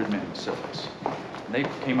several hundred men with syphilis. And they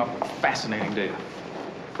came up with fascinating data.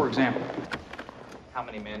 For example, how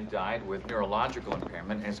many men died with neurological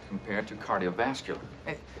impairment as compared to cardiovascular?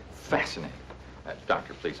 Fascinating.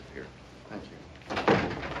 Doctor, please appear. Thank you.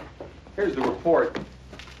 Here's the report.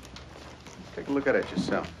 Take a look at it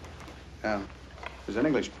yourself. There's an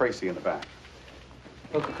English précis in the back.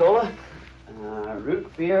 Coca-Cola,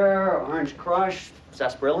 root beer, orange crush,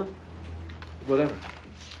 sarsaparilla. Whatever.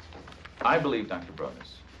 I believe, Dr.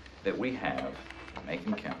 Brodus, that we have,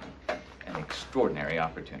 making count, an extraordinary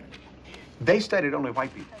opportunity. They studied only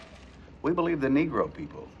white people. We believe the Negro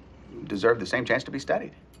people deserve the same chance to be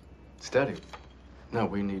studied. Studied? No,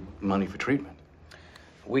 we need money for treatment.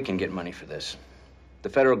 We can get money for this. The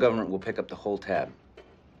federal government will pick up the whole tab.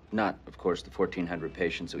 Not, of course, the 1,400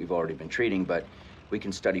 patients that we've already been treating, but we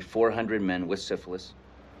can study 400 men with syphilis,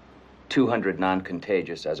 200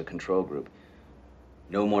 non-contagious as a control group.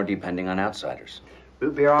 No more depending on outsiders.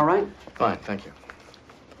 Root beer all right? Fine, thank you.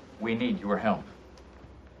 We need your help.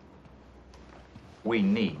 We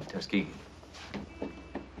need Tuskegee.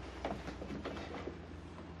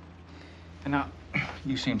 And now,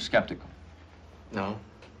 you seem skeptical. No.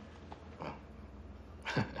 Well,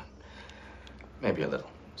 maybe a little.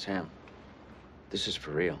 Sam, this is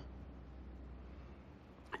for real.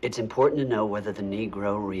 It's important to know whether the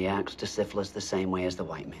Negro reacts to syphilis the same way as the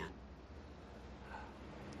white man.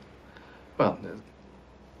 Well,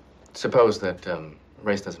 suppose that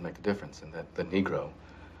race doesn't make a difference and that the Negro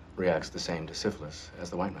reacts the same to syphilis as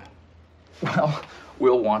the white man. Well,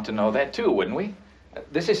 we'll want to know that too, wouldn't we?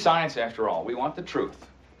 This is science after all. We want the truth.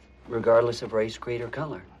 Regardless of race, creed, or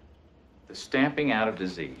color. The stamping out of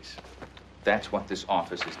disease. That's what this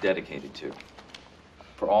office is dedicated to.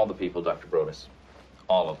 For all the people, Dr. Brodus.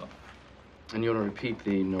 All of them. And you want to repeat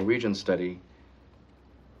the Norwegian study,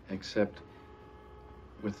 except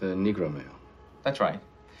with the Negro male. That's right.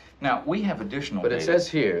 Now, we have additional But data. it says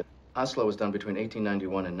here, Oslo was done between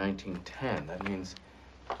 1891 and 1910. That means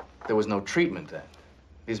there was no treatment then.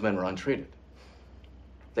 These men were untreated.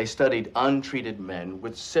 They studied untreated men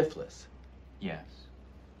with syphilis. Yes,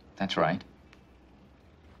 that's right.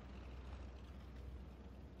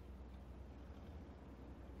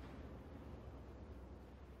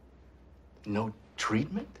 No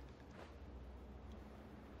treatment?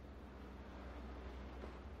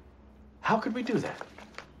 How could we do that?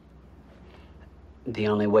 The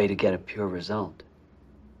only way to get a pure result.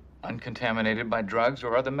 Uncontaminated by drugs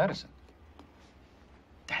or other medicine.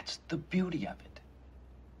 That's the beauty of it.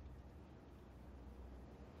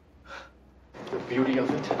 The beauty of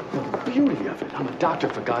it? The beauty of it. I'm a doctor,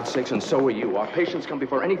 for God's sakes, and so are you. Our patients come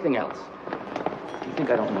before anything else. Do you think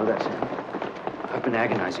I don't know that, Sam? I've been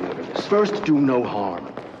agonizing over this. First, do no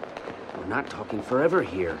harm. We're not talking forever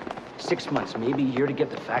here. 6 months, maybe a year to get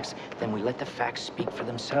the facts, then we let the facts speak for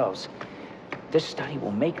themselves. This study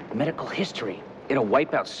will make medical history. It'll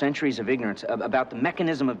wipe out centuries of ignorance about the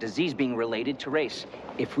mechanism of disease being related to race.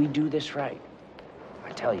 If we do this right,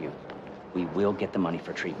 I tell you, we will get the money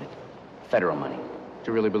for treatment. Federal money.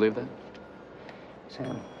 Do you really believe that?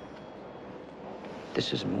 Sam,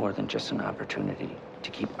 this is more than just an opportunity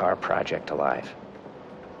to keep our project alive.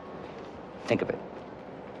 Think of it.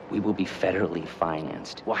 We will be federally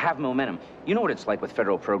financed. We'll have momentum. You know what it's like with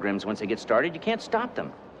federal programs. Once they get started, you can't stop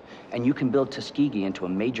them. And you can build Tuskegee into a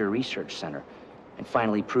major research center and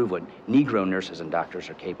finally prove what Negro nurses and doctors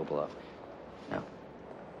are capable of. Now,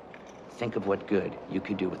 think of what good you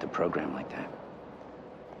could do with a program like that.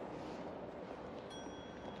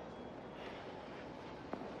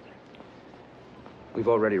 We've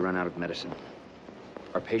already run out of medicine.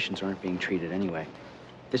 Our patients aren't being treated anyway.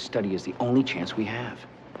 This study is the only chance we have.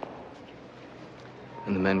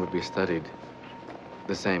 And the men would be studied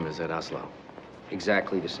the same as at Oslo?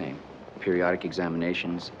 Exactly the same. Periodic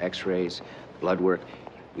examinations, x-rays, blood work.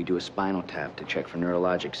 We do a spinal tap to check for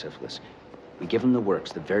neurologic syphilis. We give them the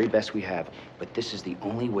works, the very best we have, but this is the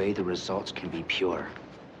only way the results can be pure.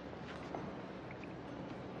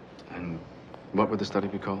 And what would the study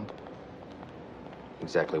be called?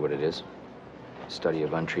 Exactly what it is. Study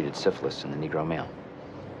of untreated syphilis in the Negro male.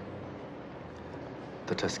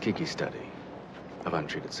 The Tuskegee study of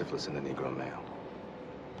untreated syphilis in the Negro male.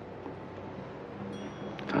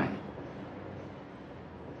 Fine.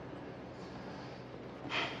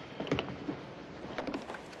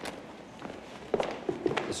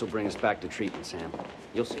 This will bring us back to treatment, Sam.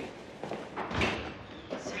 You'll see.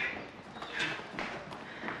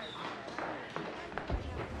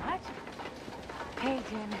 What? Hey,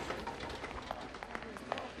 Janice.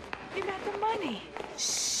 You got the money.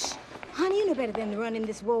 Shh. Honey, you know better than to run in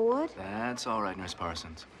this ward. That's all right, Nurse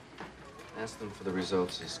Parsons. Ask them for the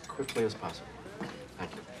results as quickly as possible.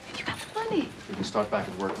 Thank you. You got the money. We can start back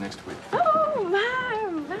at work next week. Oh, my.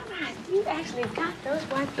 You actually got those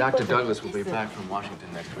white people. Dr. Douglas will be back from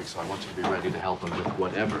Washington next week, so I want you to be ready to help him with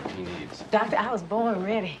whatever he needs. Doctor, I was born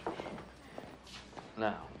ready.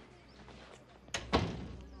 Now,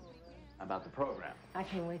 about the program. I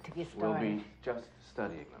can't wait to get We'll started. be just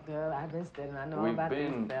studying them. Girl, I've been studying. I know all We've about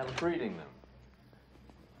been this fella. treating them.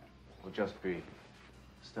 We'll just be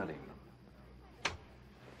studying them.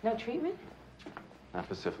 No treatment? Not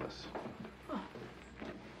for syphilis.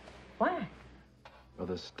 Why? Well,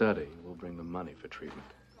 the study will bring the money for treatment.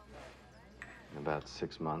 In about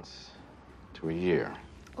 6 months to a year.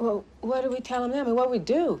 Well, what do we tell them then? I mean, what do we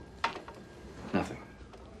do? Nothing.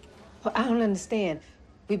 Well, I don't understand.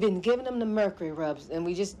 We've been giving them the mercury rubs, and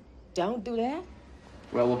we just don't do that?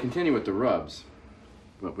 Well, we'll continue with the rubs,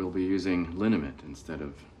 but we'll be using liniment instead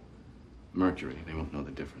of mercury. They won't know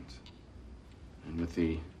the difference. And with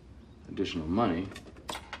the additional money,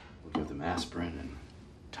 we'll give them aspirin and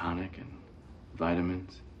tonic and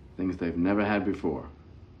vitamins, things they've never had before.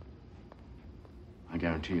 I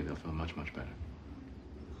guarantee you they'll feel much, much better.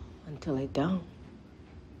 Until they don't.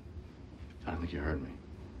 I don't think you heard me.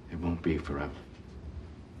 It won't be forever.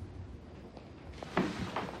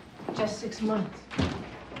 Just 6 months.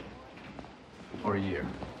 Or a year.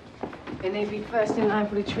 And they'd be first in line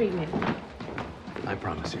for the treatment. I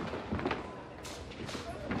promise you.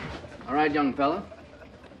 All right, young fella.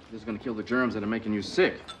 This is gonna kill the germs that are making you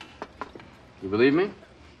sick. You believe me?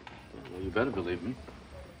 Well, you better believe me.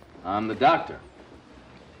 I'm the doctor.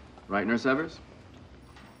 Right, Nurse Evers?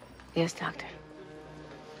 Yes, doctor.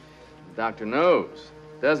 The doctor knows,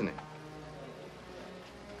 doesn't he?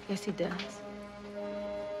 Yes, he does.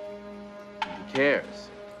 He cares.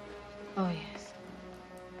 Oh, yes.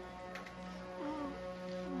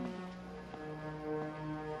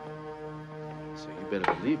 So you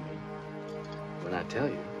better believe me when I tell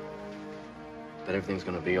you that everything's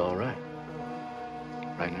gonna be all right.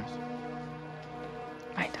 Right, nurse?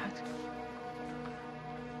 Right, doctor.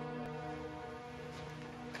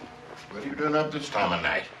 What are you doing up this time of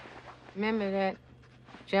night? Remember that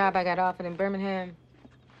job I got offered in Birmingham?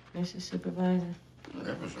 Nurse's supervisor.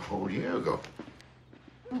 That was a whole year ago.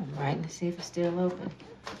 I'm writing to see if it's still open.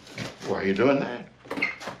 Why are you doing that?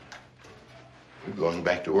 You're going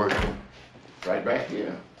back to work right back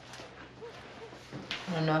here.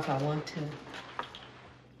 I don't know if I want to.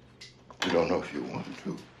 You don't know if you want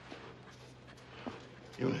to.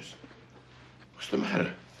 Eunice, what's the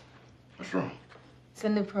matter? What's wrong? It's a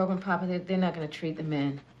new program, Papa. They're not going to treat the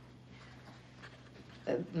men.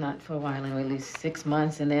 Not for a while, anyway, at least 6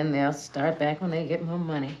 months, and then they'll start back when they get more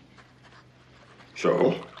money.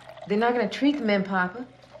 So? They're not going to treat the men, Papa.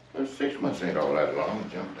 Well, 6 months ain't all that long.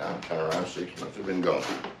 Jump down, turn around, 6 months have been gone.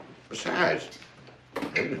 Besides,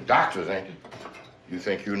 they're the doctors, ain't they? You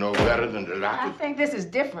think you know better than the I doctors? think this is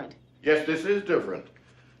different. Yes, this is different.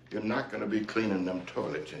 You're not gonna be cleaning them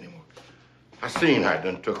toilets anymore. I seen how it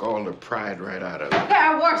done took all the pride right out of it. There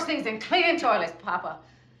are worse things than cleaning toilets, Papa.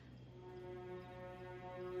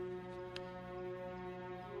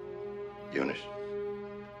 Eunice,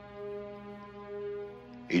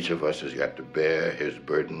 each of us has got to bear his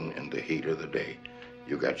burden in the heat of the day.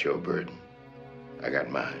 You got your burden. I got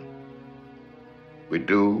mine. We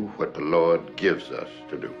do what the Lord gives us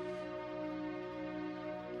to do.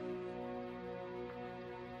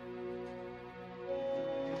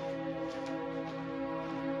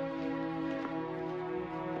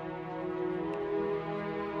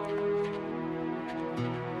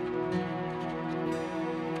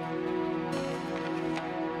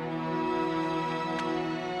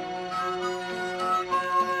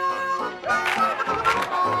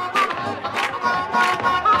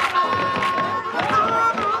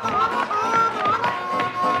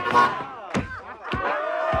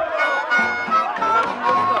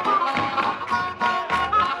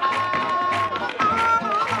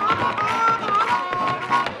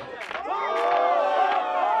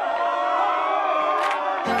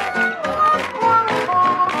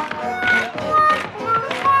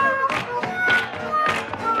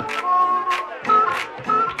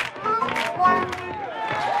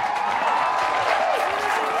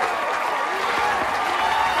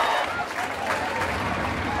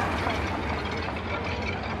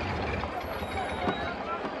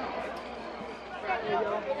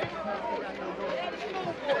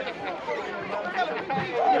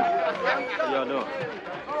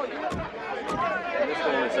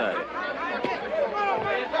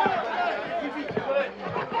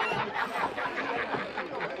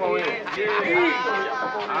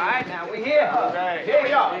 here. Right. Here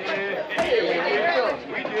we are. We did it.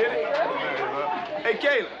 Hey,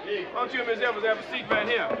 Caleb, why don't you and Miss Evans have a seat right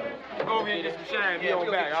here? Go over here and get some shine. Be on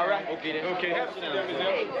back, all right? Okay, then. Okay, have a seat there, Miss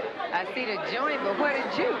Evans. I see the joint, but where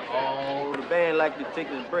did you? Oh, the band like to take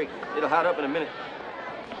this break. It'll hot up in a minute.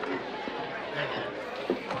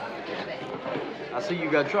 I see you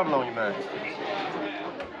got trouble on your mind.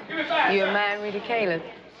 You a mind reader, Caleb?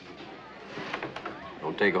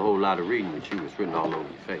 Don't take a whole lot of reading with you. It's written all over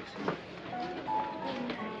your face.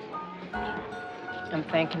 I'm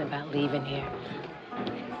thinking about leaving here.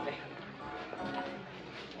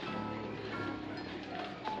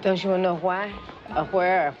 Don't you want to know why? Or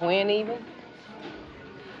where, or when even?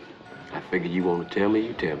 I figured you want to tell me,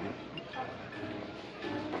 you tell me.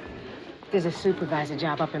 There's a supervisor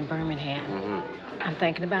job up in Birmingham. I'm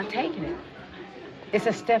thinking about taking it. It's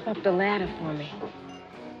a step up the ladder for me.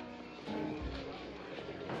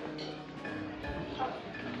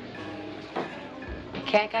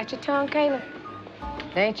 Cat got your tongue, Caleb?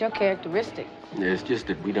 That ain't your characteristic. Yeah, it's just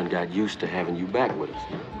that we done got used to having you back with us.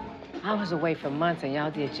 I was away for months and y'all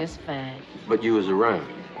did just fine. But you was around.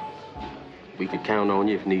 We could count on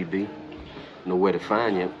you if need be. Know where to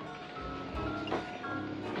find you.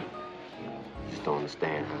 Just don't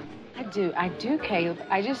understand, huh? I do, Caleb.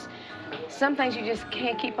 Some things you just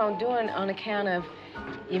can't keep on doing on account of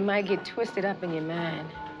you might get twisted up in your mind.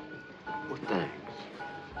 What things?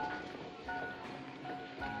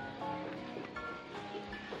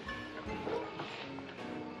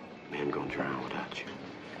 Man gonna drown without you.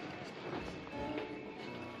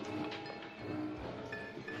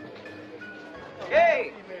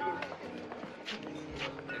 Hey!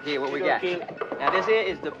 Okay, what we got? Now, this here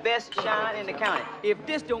is the best shine in the county. If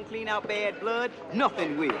this don't clean out bad blood,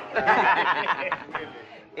 nothing will.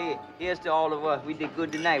 Hey, here's to all of us. We did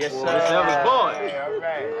good tonight, Yes, boys. sir. That was boy. Yeah, all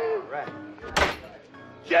right. All right.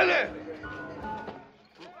 Chili!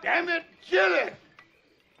 Damn it, chili!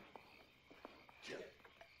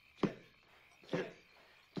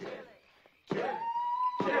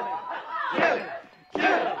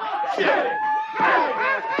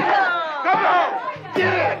 Come on!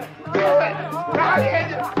 Get it! Do it!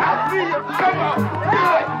 I'll see you! Come on! Do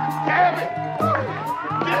it! Damn it!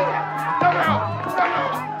 Get it! Come on! Come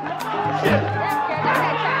on! Shit!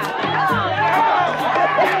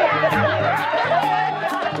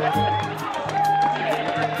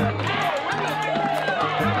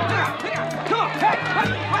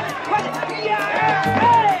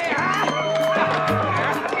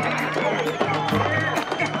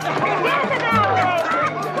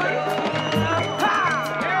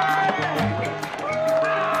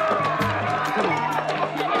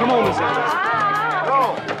 Come on, Miss Evans.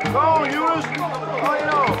 Go on, Eunice. Oh, you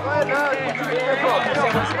know, go ahead now.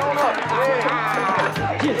 Get on up.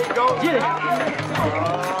 Yeah. Get it. Go. Get it.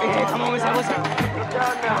 Hey, come on, Miss Evans. Look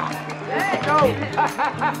down now. Hey, go.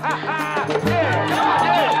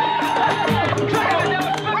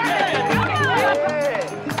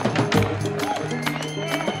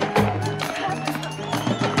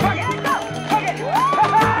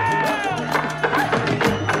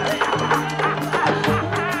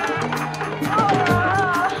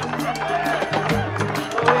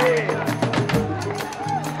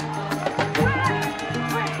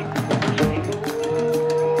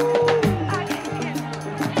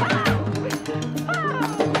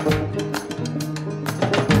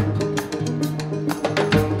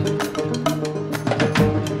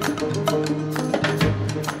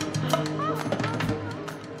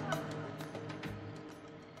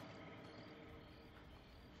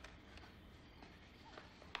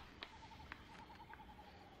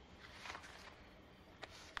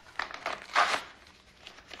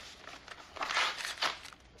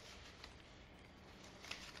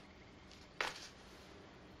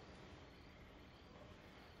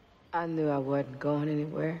 I knew I wasn't going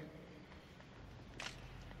anywhere.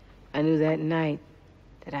 I knew that night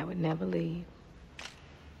that I would never leave.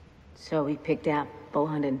 So we picked out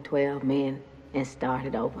 412 men and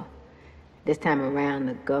started over. This time around,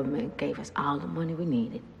 the government gave us all the money we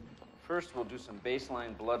needed. First, we'll do some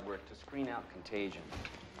baseline blood work to screen out contagion.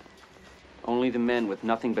 Only the men with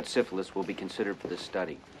nothing but syphilis will be considered for this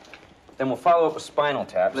study. Then we'll follow up with spinal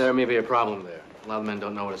taps. There may be a problem there. A lot of men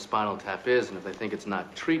don't know what a spinal tap is, and if they think it's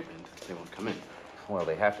not treatment, they won't come in. Well,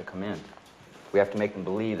 they have to come in. We have to make them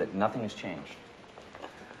believe that nothing has changed. Are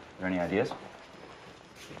there any ideas?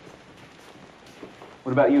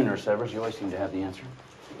 What about you, Nurse Evers? You always seem to have the answer.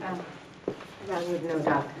 I wouldn't know,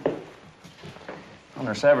 Doctor. Well,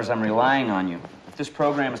 Nurse Evers, I'm relying on you. If this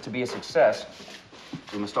program is to be a success,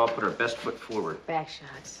 we must all put our best foot forward. Back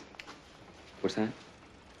shots. What's that?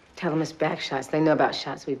 Tell them it's back shots. They know about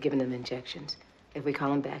shots. We've given them injections. If we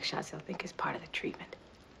call them back shots, they'll think it's part of the treatment.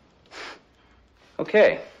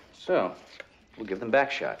 Okay, so we'll give them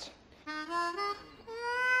back shots. I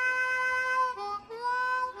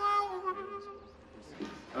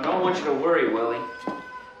don't want you to worry, Willie.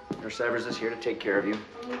 Nurse Evers is here to take care of you.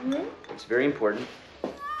 It's very important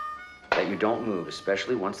that you don't move,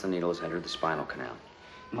 especially once the needle has entered the spinal canal.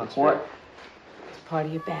 Like what? It's part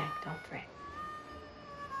of your back. Don't fret.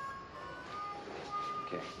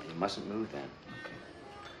 Okay, you mustn't move then. Okay.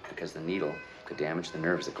 Because the needle could damage the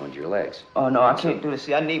nerves that go into your legs. Oh, no, I can't do this.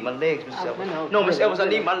 See, I need my legs, Miss Evans. No, Miss Evans, I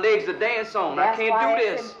need my legs to dance on. I can't do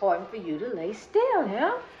this. It's important for you to lay still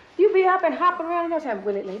now. You be up and hopping around and no time.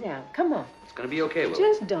 Willie, lay down. Come on. It's gonna be okay, Willie.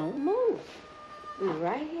 Just don't move. We're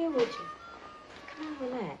right here with you. Come on,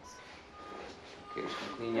 relax. Okay, just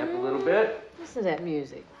gonna clean you up a little bit. Listen to that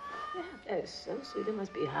music. Yeah, that is so sweet. It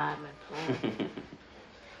must be hard, my friend.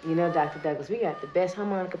 You know, Dr. Douglas, we got the best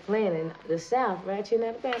harmonica playing in the South, right here in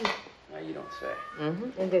Alabama. Now, you don't say.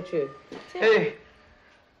 Isn't that true? Hey,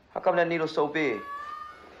 how come that needle's so big?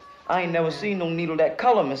 I ain't never seen no needle that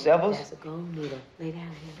color, Miss Evers. That's a gold needle. Lay down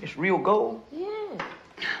here. It's real gold? Yeah.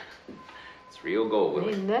 It's real gold,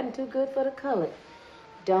 Willie. Ain't nothing too good for the color.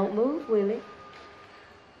 Don't move, Willie.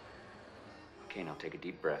 Okay, now take a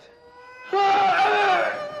deep breath.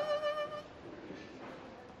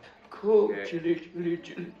 Cold, chilly, chilly,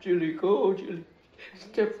 chilly, chilly, cold, chilly.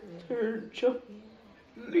 Step, turn, jump,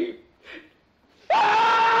 leap.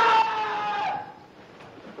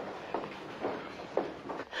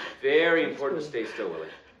 Very important to stay still, Willie.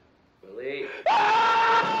 Willie.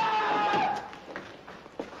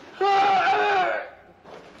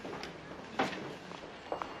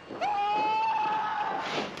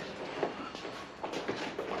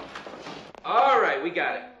 All right, we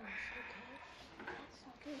got it.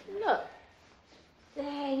 Look.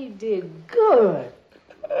 There, you did good.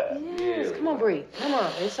 Yes, come on, breathe. Come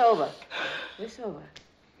on, it's over. It's over.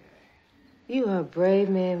 You are a brave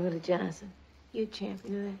man, Willie Johnson. You're a champ,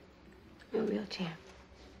 you know that? You're a real champ.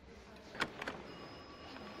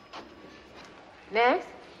 Next.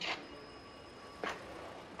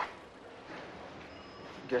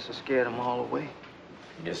 Guess I scared them all away.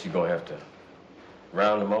 Guess you're gonna have to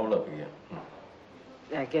round them all up again.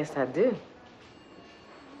 I guess I do.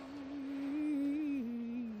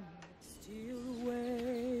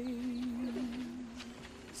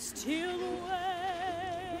 Steal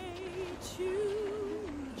away to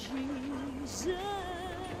Jesus. Steal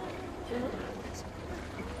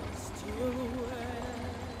away.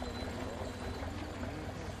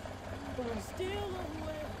 Steal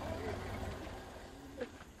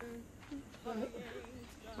away.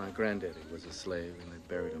 My granddaddy was a slave, and they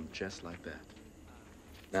buried him just like that.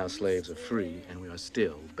 Now slaves are free, and we are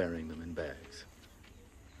still burying them in bags.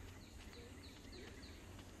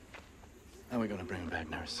 How are we gonna bring them back,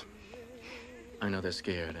 nurse? I know they're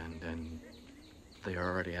scared, and they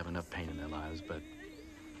already have enough pain in their lives, but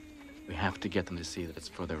we have to get them to see that it's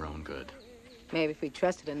for their own good. Maybe if we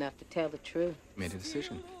trusted enough to tell the truth. Made a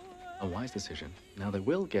decision. A wise decision. Now they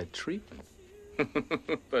will get treatment.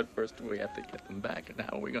 But first we have to get them back, and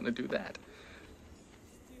how are we gonna do that?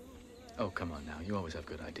 Oh, come on now. You always have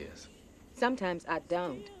good ideas. Sometimes I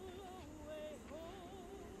don't.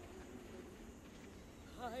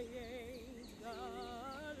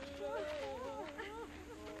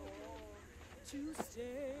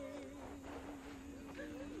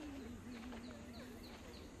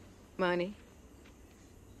 Money.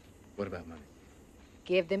 What about money?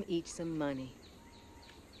 Give them each some money.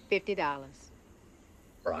 $50.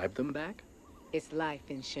 Bribe them back? It's life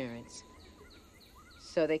insurance.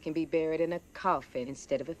 So they can be buried in a coffin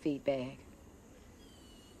instead of a feed bag.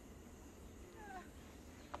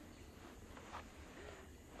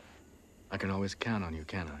 I can always count on you,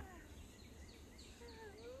 can I?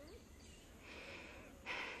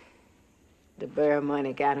 The burial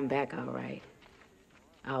money got him back all right.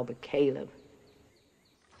 All but Caleb.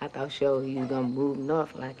 I thought sure he was gonna move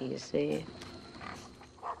north like he had said.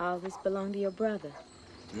 All this belonged to your brother.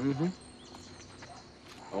 Mm-hmm.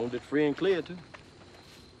 Owned it free and clear, too.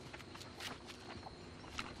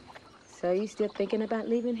 So you still thinking about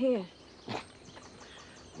leaving here?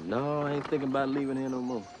 No, I ain't thinking about leaving here no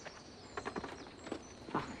more.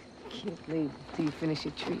 I can't leave till you finish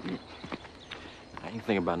your treatment. I ain't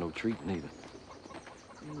thinking about no treatment either.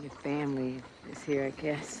 And your family is here, I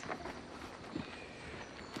guess.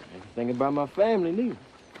 I ain't thinking about my family neither.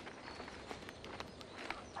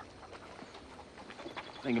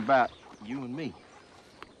 Thinking about you and me.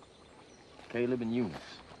 Caleb and Eunice.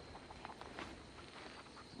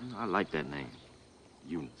 I like that name,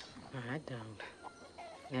 Eunice. I don't.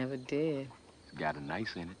 Never did. It's got a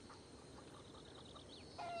nice in it.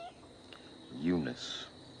 Eunice.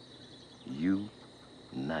 You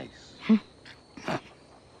nice. You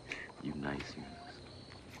nice, Eunice.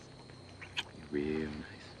 You real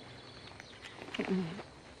nice.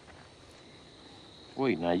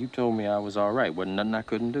 Wait, now you told me I was all right. Wasn't nothing I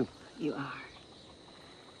couldn't do. You are.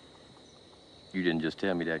 You didn't just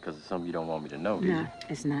tell me that because it's something you don't want me to know, did you? No,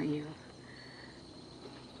 it's not you.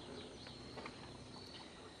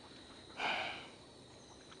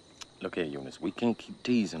 Look here, Eunice, we can't keep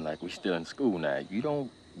teasing like we're still in school now. If you don't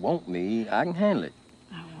want me, I can handle it.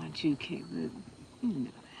 I want you, Caleb. You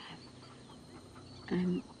know that.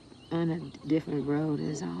 I'm on a different road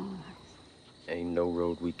is all. Ain't no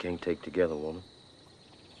road we can't take together, woman.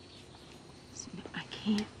 I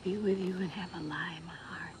can't be with you and have a lie in my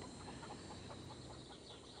heart.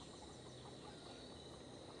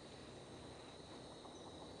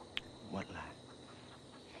 What lie?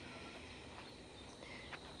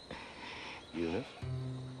 Eunice?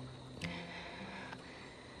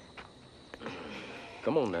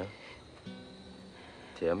 Come on now.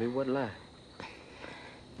 Tell me what lie.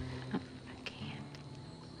 I can't.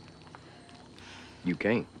 You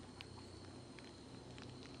can't.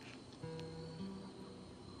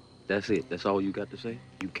 That's it. That's all you got to say?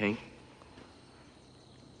 You can't?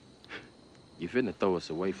 You finna throw us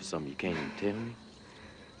away for something you can't even tell me?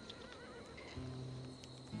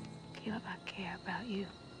 Caleb, I care about you.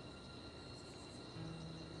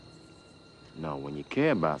 No, when you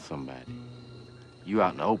care about somebody, you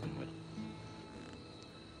out in the open with them.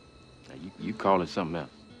 Now, you call it something else.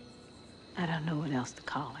 I don't know what else to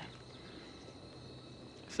call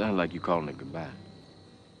it. Sounds like you calling it goodbye.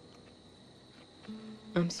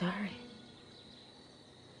 I'm sorry.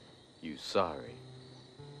 You sorry.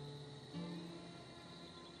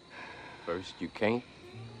 First you can't,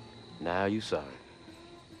 now you sorry.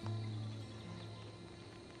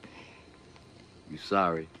 You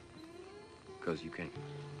sorry, because you can't.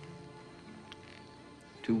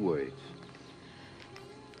 2 words.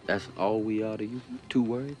 That's all we are to you? 2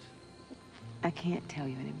 words? I can't tell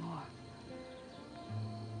you anymore.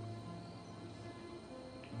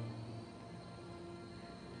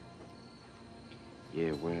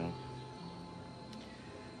 Yeah, well,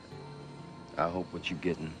 I hope what you're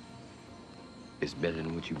getting is better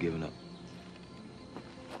than what you've given up.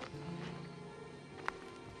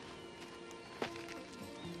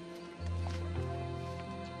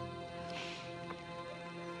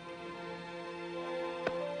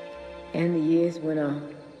 And the years went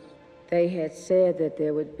on. They had said that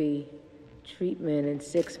there would be treatment in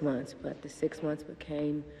 6 months, but the 6 months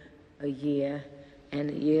became a year, and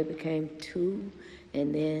the year became 2,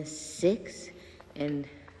 and then 6, and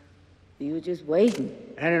we were just waiting.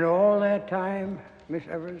 And in all that time, Miss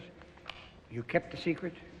Evers, you kept the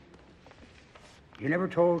secret? You never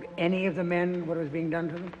told any of the men what was being done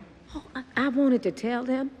to them? Oh, I wanted to tell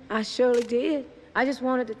them. I surely did. I just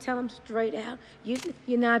wanted to tell them straight out,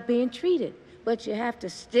 you're not being treated, but you have to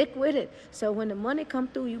stick with it. So when the money come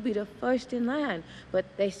through, you'll be the first in line. But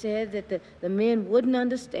they said that the men wouldn't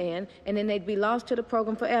understand, and then they'd be lost to the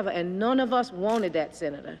program forever, and none of us wanted that,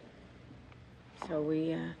 Senator. So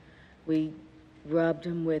we rubbed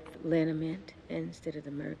them with liniment instead of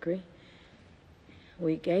the mercury.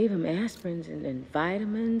 We gave them aspirins and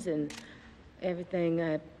vitamins and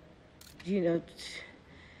everything,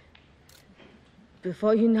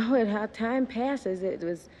 before you know it, how time passes. It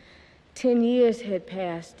was 10 years had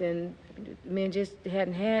passed, and men just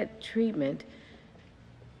hadn't had treatment.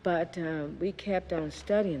 But we kept on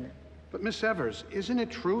studying them. But Miss Evers, isn't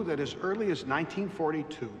it true that as early as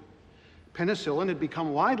 1942, penicillin had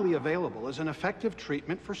become widely available as an effective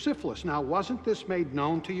treatment for syphilis? Now, wasn't this made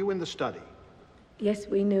known to you in the study? Yes,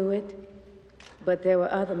 we knew it, but there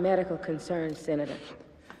were other medical concerns, Senator.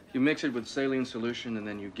 You mix it with saline solution, and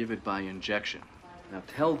then you give it by injection. Now,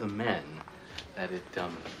 tell the men that it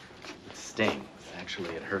stings.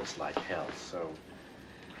 Actually, it hurts like hell, so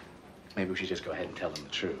maybe we should just go ahead and tell them the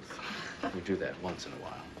truth. We do that once in a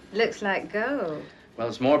while. Looks like gold. Well,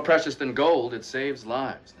 it's more precious than gold. It saves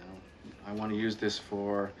lives. Now, I want to use this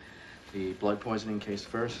for the blood poisoning case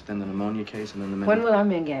first, then the pneumonia case, and then the men... When will our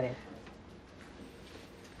men get it?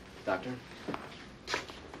 Doctor?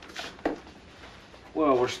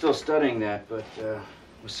 Well, we're still studying that, but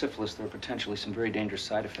with syphilis, there are potentially some very dangerous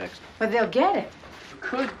side effects. But they'll get it. You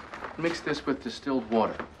could mix this with distilled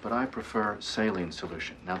water, but I prefer saline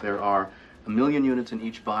solution. Now, there are 1 million units in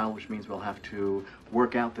each vial, which means we'll have to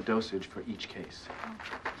work out the dosage for each case.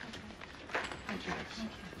 Thank you, nurse.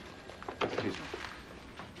 Excuse me.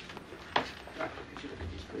 Doctor, could you look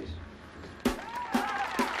at these, please?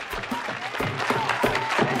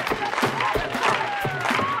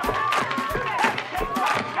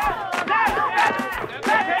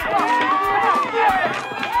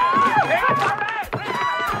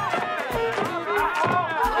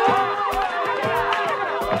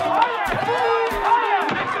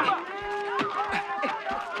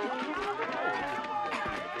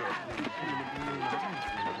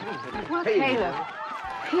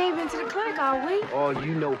 Well,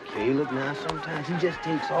 you know Caleb now. Sometimes he just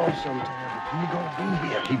takes off sometimes. But he gonna be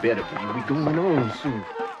here. He better be. We going on soon.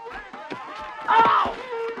 Oh!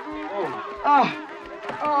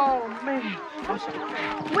 Oh, man. I'm sorry.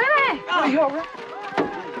 Willie! Oh, you all right?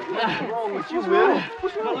 What's wrong with you, Willie?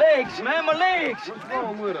 My legs, man, my legs. What's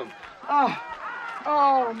wrong with him?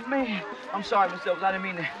 Oh, man. I'm sorry, Miss Evans. I didn't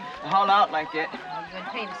mean to holler out like that. You're in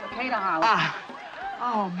pain. It's okay to holler.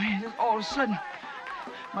 Oh, man. Just all of a sudden,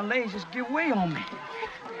 my legs just give way on me.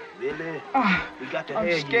 Willie, we got to I'm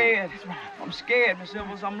have scared. I'm scared, Miss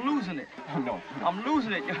Evans. I'm losing it. Oh, no. I'm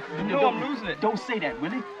losing it. You know I'm losing it. Don't say that,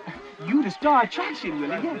 Willie. You the star attraction,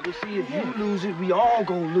 Willie. Yeah. Willie, see, if you lose it, we all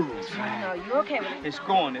gonna lose. No, you're okay, Willie. It's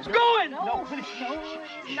going. It's going. No, Willie. No,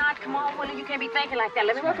 it's not. Come on, Willie. You can't be thinking like that.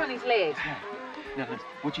 Let me work on these legs. Now,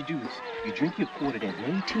 what you do is you drink your quart of that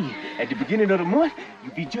Ray 10. At the beginning of the month,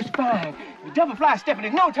 you'll be just fine. You double fly stepping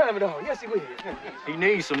in no time at all. Yes, he will. He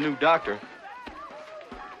needs some new doctor.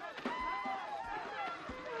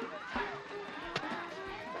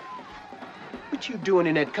 What you doing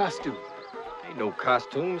in that costume? Ain't no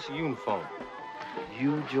costume, it's a uniform.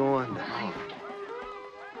 You joined the army.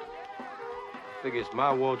 Figure it's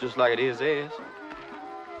my war just like it is theirs.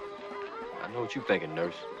 I know what you thinking,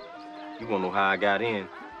 nurse. You wanna know how I got in?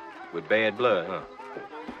 With bad blood, huh?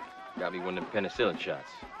 Got me one of them penicillin shots.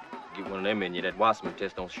 Get one of them in you, that Wasserman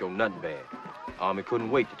test don't show nothing bad. Army couldn't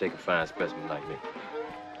wait to take a fine specimen like me.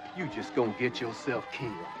 You just gonna get yourself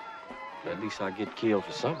killed. At least I get killed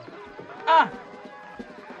for something.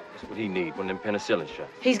 That's what he need, one of them penicillin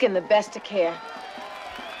shots. He's getting the best of care.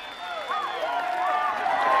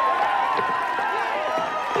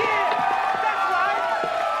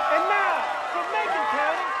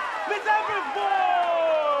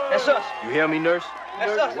 That's us. You hear me, nurse?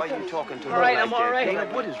 That's us. Why you talking to her All right, like I'm all that? right.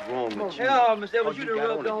 Caleb, what is wrong with you? Yeah, Miss Evans, you you done got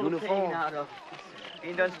rubbed on a all the uniform? pain out of it.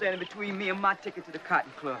 Ain't done standing between me and my ticket to the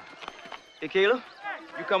Cotton Club. Hey, Caleb,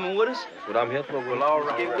 you coming with us? That's what I'm here for. Well, all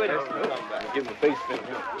right. Get with us. Get my face fit.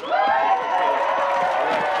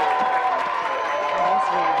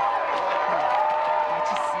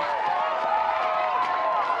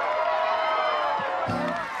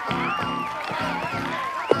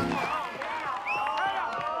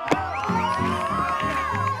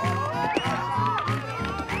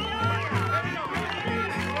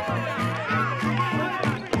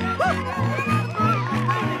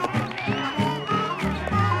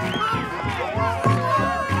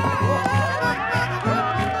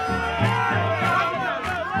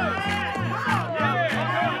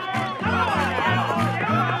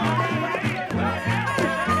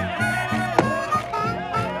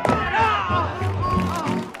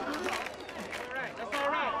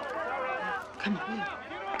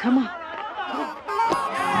 Come on.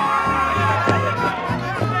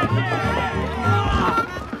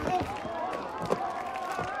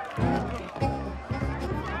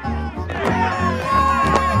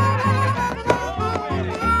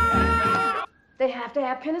 They have to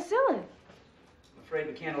have penicillin. I'm afraid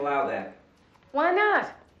we can't allow that. Why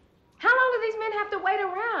not? How long do these men have to wait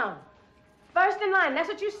around? First in line, that's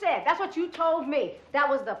what you said. That's what you told me. That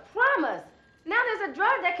was the promise. Now there's a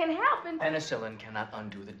drug that can help and... Penicillin cannot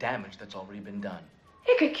undo the damage that's already been done.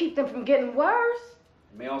 It could keep them from getting worse.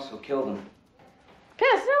 It may also kill them.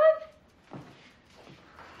 Penicillin?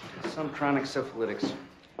 Some chronic syphilitics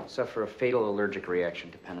suffer a fatal allergic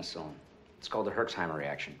reaction to penicillin. It's called the Herxheimer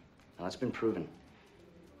reaction. Now, that's been proven.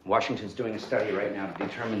 Washington's doing a study right now to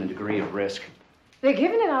determine the degree of risk. They're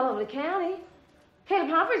giving it all over the county.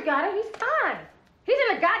 Caleb Humphrey's got it. He's fine. He's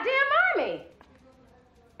in the goddamn army.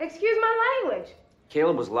 Excuse my language.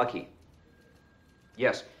 Caleb was lucky.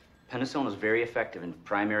 Yes, penicillin is very effective in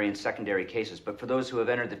primary and secondary cases, but for those who have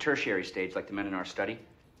entered the tertiary stage, like the men in our study,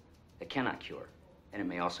 it cannot cure, and it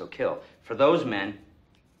may also kill. For those men,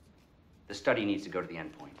 the study needs to go to the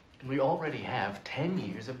end point. And we already have 10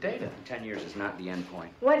 years of data. 10 years is not the end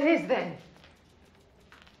point. What is then?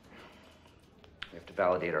 We have to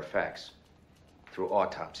validate our facts through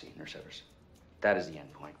autopsy, Nurse Evers. That is the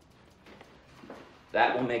end point.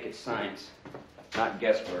 That will make it science, not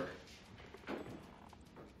guesswork.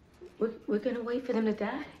 We're gonna wait for them to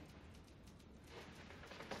die?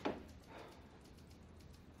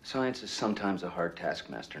 Science is sometimes a hard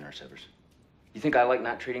taskmaster, Nurse Evers. You think I like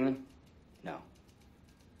not treating them? No.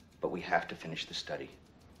 But we have to finish the study.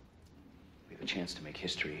 We have a chance to make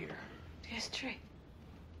history here. History?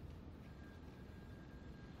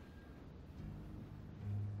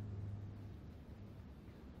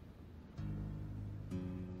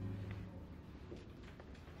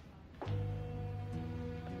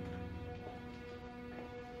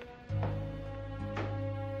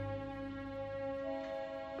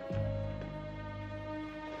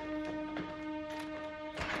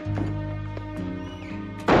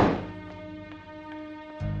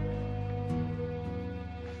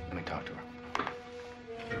 Let me talk to her.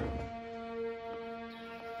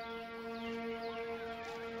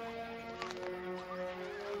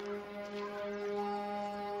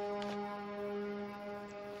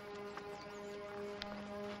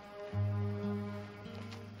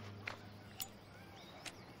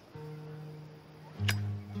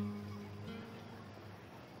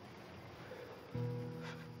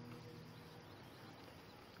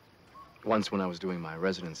 Once when I was doing my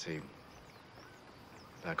residency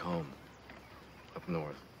back home, up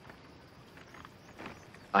north,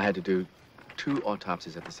 I had to do 2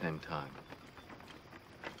 autopsies at the same time.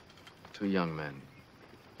 2 young men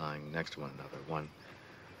lying next to one another, one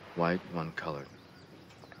white, one colored.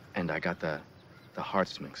 And I got the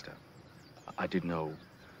hearts mixed up. I didn't know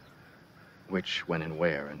which, when, and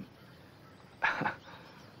where, and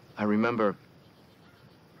I remember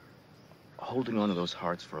holding on to those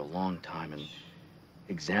hearts for a long time and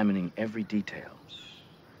examining every detail.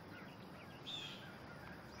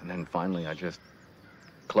 And then finally, I just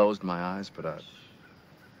closed my eyes, put a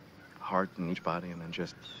heart in each body, and then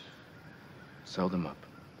just sewed them up.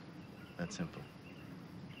 That simple.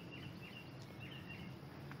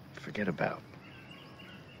 Forget about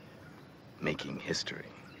making history.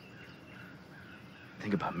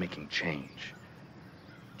 Think about making change.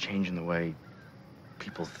 Change in the way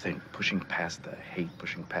people think, pushing past the hate,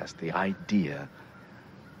 pushing past the idea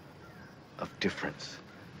of difference.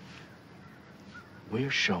 We're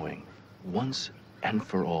showing once and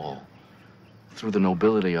for all, through the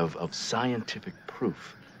nobility of scientific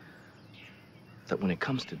proof, that when it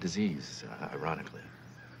comes to disease, ironically,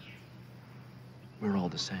 we're all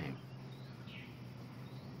the same.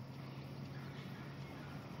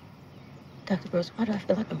 Dr. Bruce, why do I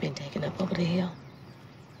feel like I'm being taken up over the hill?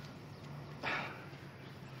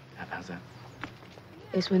 How's that?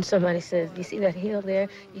 It's when somebody says, you see that hill there?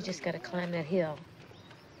 You just gotta climb that hill.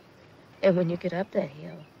 And when you get up that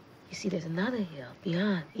hill, you see there's another hill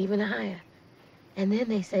beyond, even higher. And then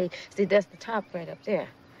they say, see, that's the top right up there.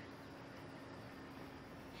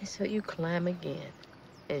 And so you climb again.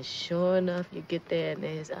 And sure enough, you get there and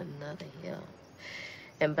there's another hill.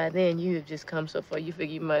 And by then, you have just come so far, you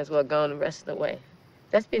figure you might as well go on the rest of the way.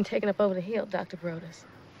 That's been taken up over the hill, Dr. Brodus.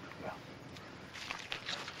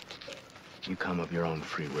 You come of your own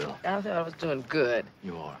free will. I thought I was doing good.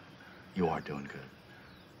 You are. You are doing good.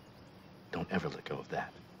 Don't ever let go of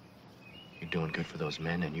that. You're doing good for those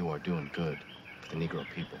men, and you are doing good for the Negro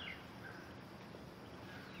people.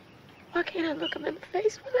 Why can't I look them in the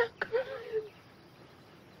face without crying?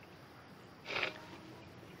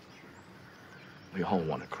 We all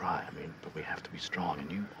want to cry, but we have to be strong,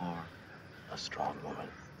 and you are a strong woman.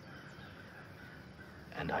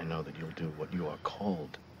 And I know that you'll do what you are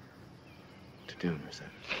called to do, Mercedes.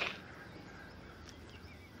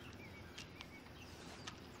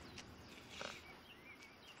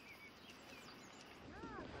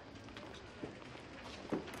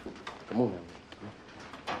 Come on.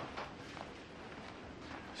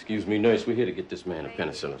 Excuse me, nurse. We're here to get this man a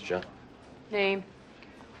penicillin shot. Name?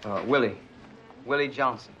 Willie. Willie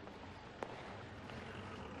Johnson.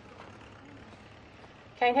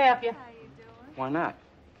 Can't help you. Why not?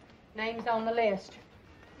 Name's on the list.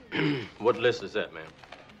 What list is that, ma'am?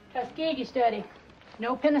 Tuskegee study.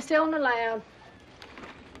 No penicillin allowed.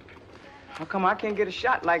 How come I can't get a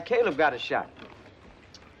shot like Caleb got a shot?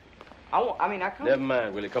 I come... Never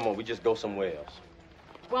mind, Willie. Come on, we just go somewhere else.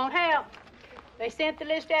 Won't help. They sent the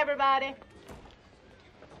list to everybody.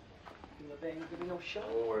 They ain't giving no shot.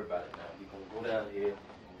 Don't worry about it now. We're gonna go down here.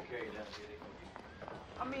 We'll carry you down here.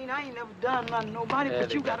 I mean, I ain't never done nothing to nobody, Yeah,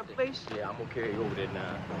 but you they got a place. Yeah, I'm gonna carry you over there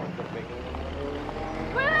now.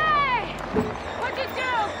 Willie! What'd you do?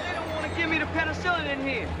 They don't want to give me the penicillin in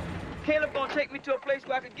here. Caleb gonna take me to a place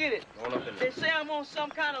where I could get it. They say I'm on some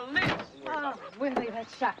kind of list. Oh, Willie, that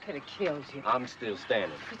shot could have killed you. I'm still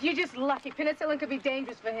standing. But you're just lucky. Penicillin could be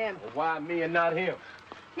dangerous for him. Well, why me and not him?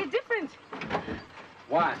 You're different.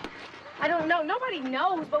 Why? I don't know. Nobody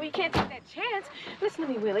knows, but we can't take that chance. Listen to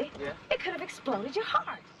me, Willie. Yeah? It could have exploded your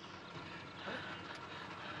heart.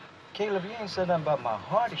 Caleb, you ain't said nothing about my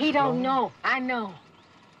heart He don't know. I know.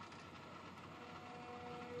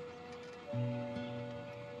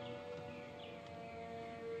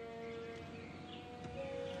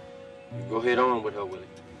 Go ahead on with her, Willie.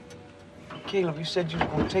 Caleb, you said you was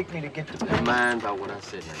gonna take me to get the... Never mind about what I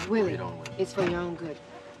said now. Willie, Go ahead on with her. it's for your own good.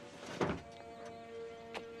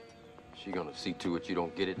 She gonna see to it you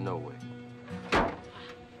don't get it no way.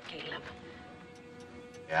 Caleb.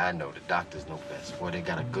 Yeah, I know. The doctors know best. Boy, they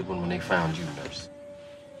got a good one when they found you, nurse.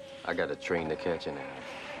 I got a train to catch anyhow.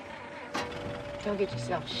 Don't get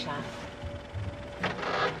yourself shot.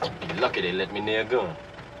 You're lucky they let me near a gun.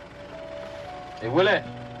 Hey, Willie.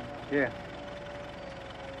 Yeah.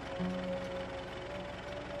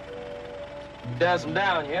 You dance them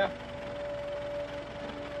down, yeah?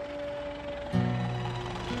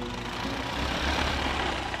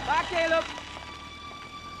 Bye, Caleb.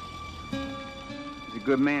 He's a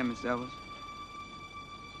good man, Miss Evans.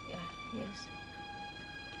 Yeah, yes.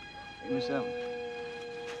 Hey, Miss Evans.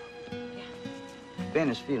 Ben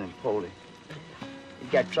is feeling poorly. He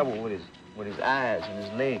got trouble with his eyes and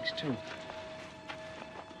his legs, too.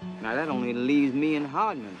 Now, that only leaves me and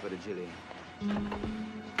Hardman for the Jillian.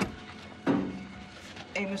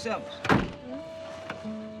 Hey, Miss Evans.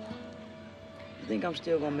 You think I'm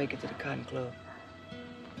still gonna make it to the Cotton Club?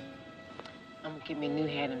 I'm gonna get me a new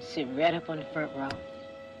hat and sit right up on the front row.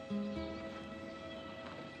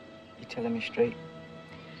 You telling me straight?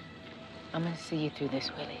 I'm gonna see you through this,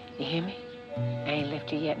 Willie. You hear me? I ain't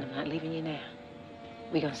left you yet, and I'm not leaving you now.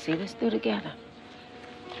 We gonna see this through together.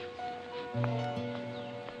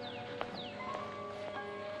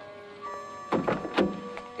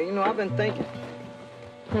 Hey, you know, I've been thinking.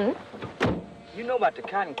 You know about the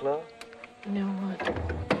Cotton Club? No what?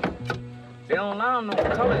 They don't allow no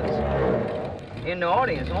colors in the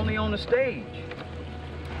audience, only on the stage.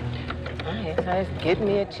 I guess I just get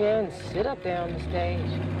me a chair and sit up there on the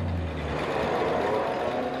stage.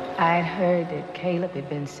 I'd heard that Caleb had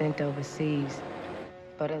been sent overseas,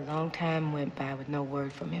 but a long time went by with no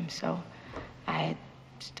word from him, so I had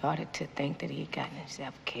started to think that he'd gotten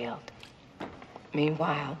himself killed.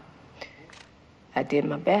 Meanwhile, I did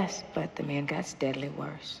my best, but the man got steadily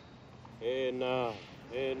worse. Hey, now.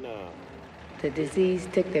 The disease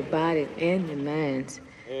took their bodies and their minds.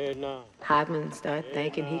 Hey, now. Hardman started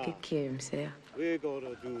thinking he could cure himself. We're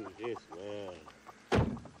gonna do this, man.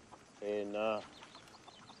 Hey, now.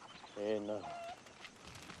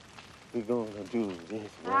 We're gonna do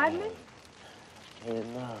this, man. Hardman?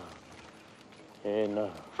 Hey,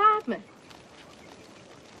 now. Hardman.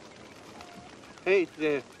 Hey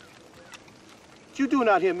there. What you doing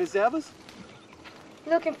out here, Miss Evans?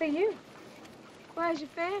 Looking for you. Where's your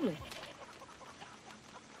family?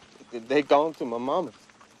 They gone to my mama's.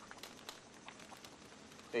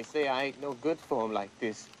 They say I ain't no good for 'em like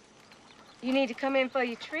this. You need to come in for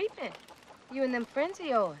your treatment. You and them friends of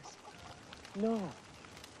yours. No.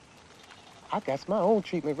 I got my own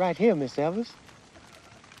treatment right here, Miss Evans.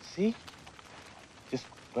 See? Just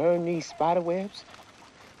burn these spider webs.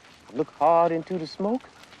 Look hard into the smoke.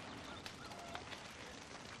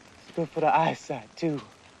 It's good for the eyesight, too.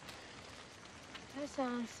 That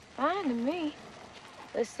sounds fine to me.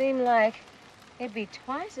 It seems like it'd be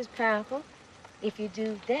twice as powerful if you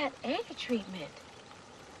do that and your treatment.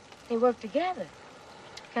 They work together,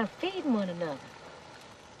 kind of feeding one another.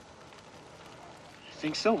 You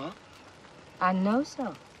think so, huh? I know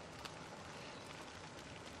so.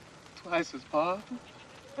 Twice as powerful?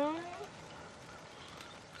 Come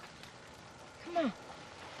on.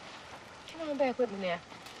 Come on back with me now.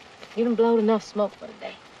 You done blowed enough smoke for the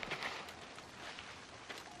day.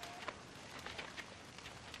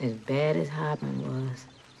 As bad as Hardman was,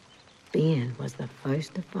 Ben was the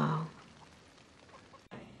first to fall.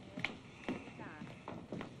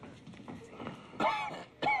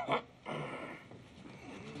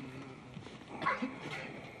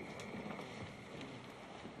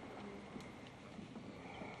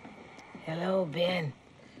 Hello, Ben.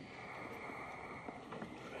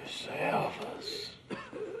 Miss Elvis.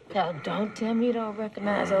 Now, don't tell me you don't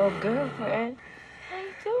recognize old girlfriend. How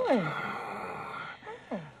you doing?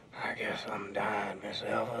 I guess I'm dying, Miss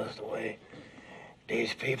Elvis, the way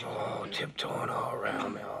these people all tiptoeing all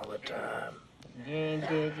around me all the time. You ain't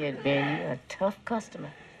dead yet, Ben. You're a tough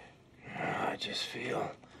customer. I just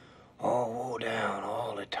feel all wore down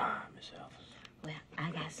all the time, Miss Elvis. Well,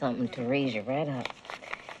 I got something to raise you right up.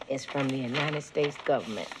 It's from the United States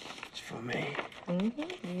government. It's for me.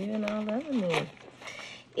 Mm-hmm. You and all the other men.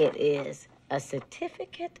 It is a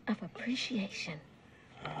certificate of appreciation.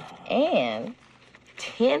 And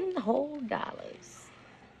 $10 whole. $1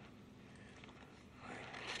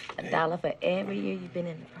 for every year you've been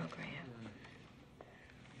in the program.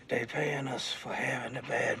 They paying us for having the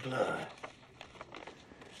bad blood.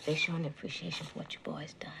 They showing appreciation for what your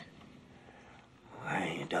boy's done. I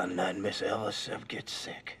ain't done nothing, Miss Ellis, except get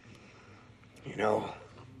sick. You know,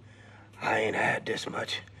 I ain't had this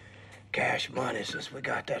much cash money since we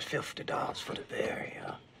got that $50 for the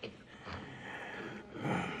burial.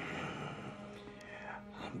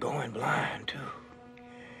 I'm going blind, too.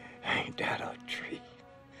 Ain't that a treat?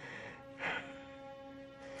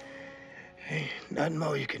 Ain't nothing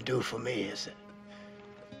more you can do for me, is it?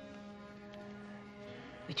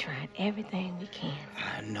 We're trying everything we can.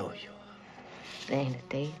 I know you are. There ain't a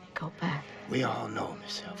day that go by. We all know,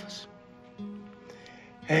 Miss Elvis.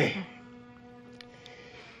 Hey,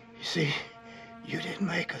 you see, you didn't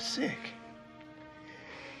make us sick.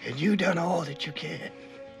 And you done all that you can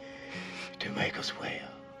to make us well.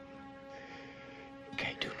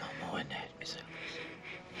 Can't do no more than that, Miss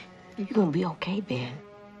Elvis. You gonna be okay, Ben?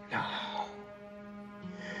 No.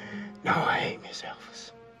 No, I ain't, Miss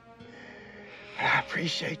Elvis. And I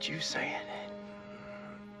appreciate you saying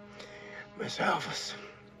that. Miss Elvis,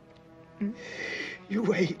 you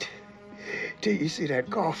wait till you see that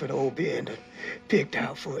coffin old Ben done picked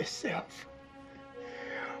out for himself.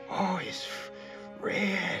 Oh, it's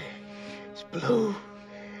red, it's blue,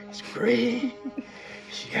 it's green,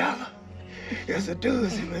 it's yellow. It's a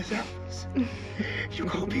doozy, Miss Elvis. You're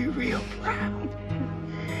gonna be real proud.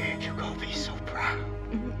 You're gonna be so proud.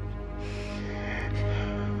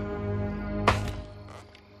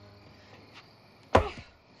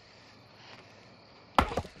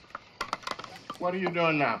 What are you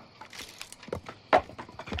doing now?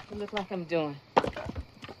 You look like I'm doing.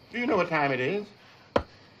 Do you know what time it is?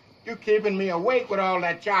 You're keeping me awake with all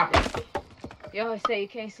that chopping. You always say you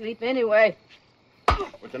can't sleep anyway.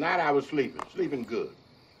 But tonight I was sleeping good.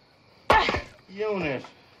 Eunice,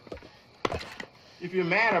 if you're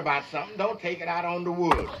mad about something, don't take it out on the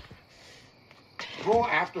wood. Go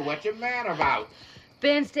after what you're mad about.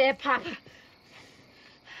 Ben's dead, Papa.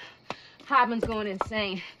 Hardman's going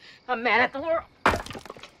insane. I'm mad at the world.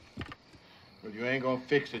 Well, you ain't gonna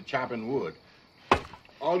fix it chopping wood.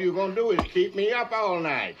 All you're gonna do is keep me up all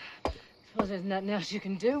night. Suppose there's nothing else you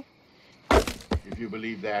can do? If you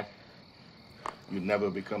believe that, you'd never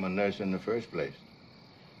become a nurse in the first place.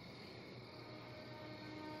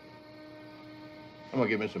 I'm gonna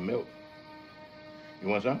give me some milk. You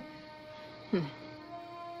want some?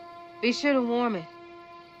 Be sure to warm it.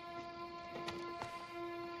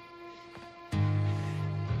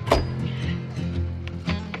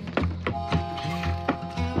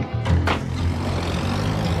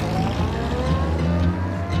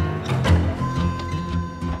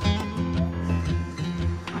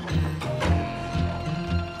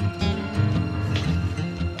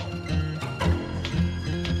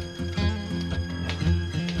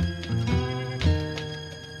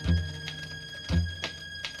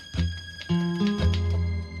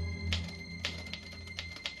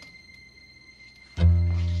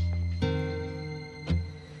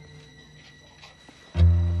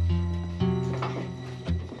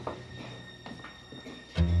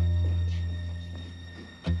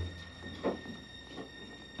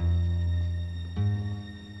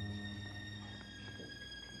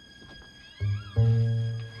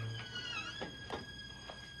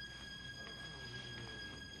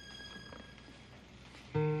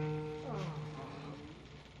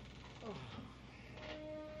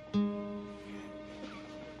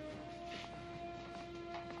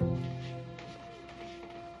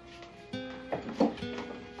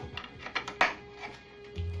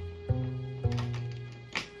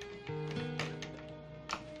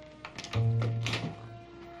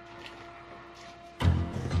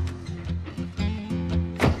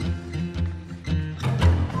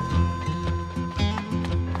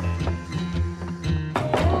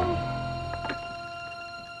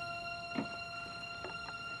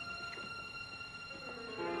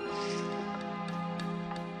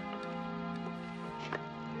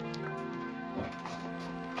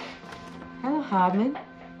 Hello, Hardman.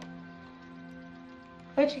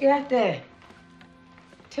 What you got there?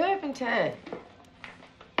 Turpentine.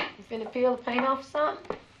 You finna peel the paint off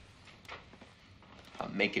something?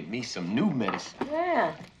 I'm making me some new medicine.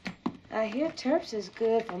 Yeah. I hear Terps is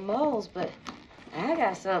good for moles, but I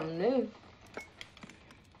got something new.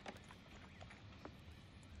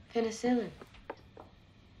 Penicillin.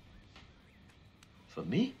 For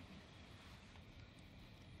me?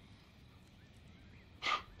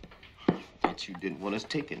 Thought you didn't want us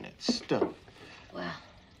taking that stuff. Well,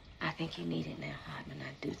 I think you need it now, Hardman.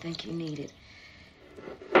 I do think you need it.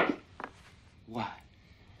 Why?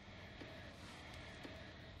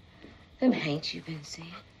 Them haints you've been seeing.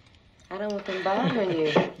 I don't want them bothering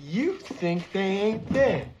you. You think they ain't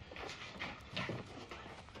there.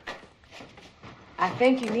 I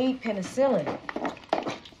think you need penicillin.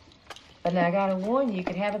 But now I gotta warn you, you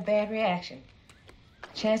could have a bad reaction.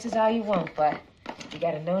 Chances are you won't, but you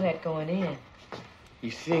gotta know that going in. You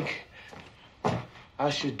think I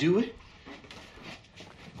should do it?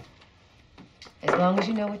 As long as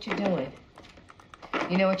you know what you're doing.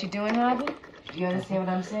 You know what you're doing, Hardman? Do you understand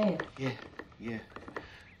what I'm saying? Yeah.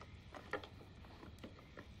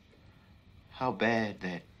 How bad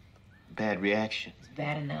that Bad reaction. It's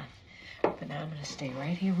bad enough. But now I'm gonna stay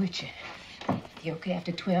right here with you. You okay?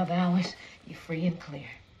 After 12 hours, you're free and clear.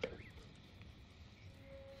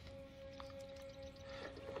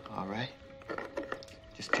 All right.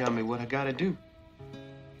 Just tell me what I gotta do.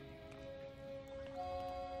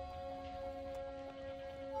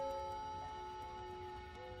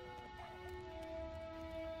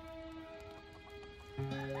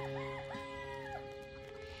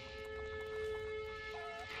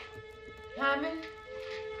 Hyman?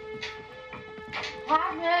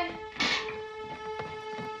 Hyman?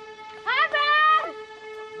 Hyman!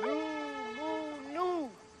 No.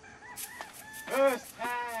 First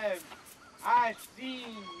time I seen you.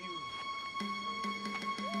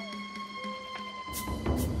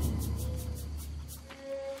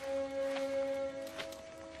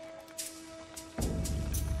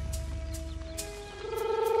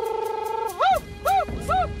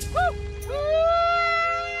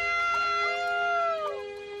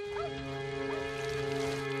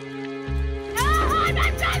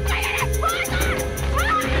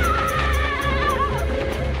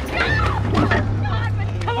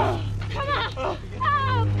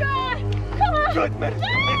 Good medicine.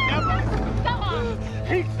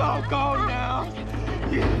 He's all gone now.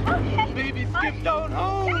 Yeah. Baby skipped on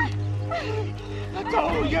home. I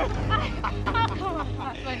told you.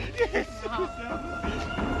 Yes.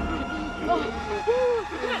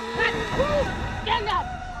 Stand up!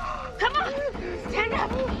 Come on! Stand up!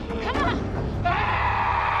 Come on! Come on!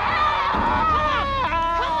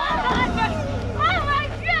 Oh my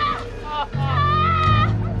God!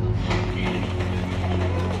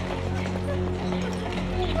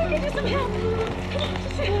 I'll get you some help.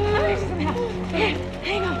 I'll get you some help. Here,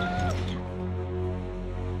 hang on.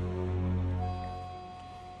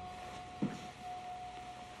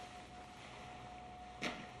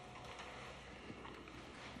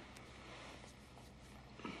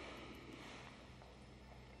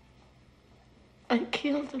 I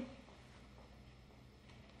killed him.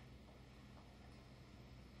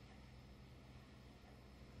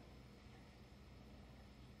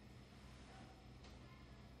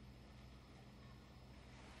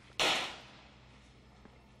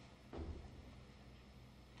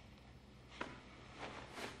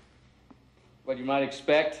 What you might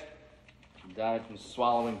expect, he died from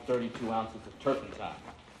swallowing 32 ounces of turpentine.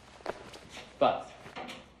 But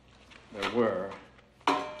there were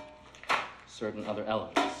certain other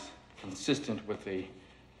elements consistent with the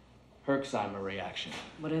Herxheimer reaction.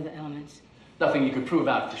 What are the elements? Nothing you could prove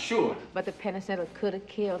out for sure. But the penicillin could have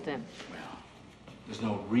killed him. Well, there's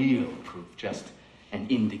no real proof, just an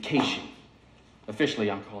indication.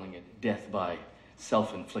 Officially, I'm calling it death by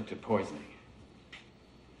self-inflicted poisoning.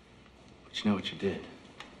 But you know what you did?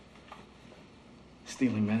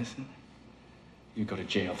 Stealing medicine? You go to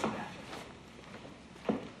jail for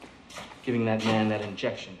that. Giving that man that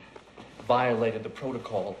injection violated the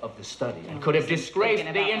protocol of the study and could have disgraced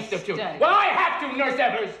the institute. Well, I have to, Nurse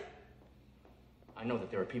Evers! I know that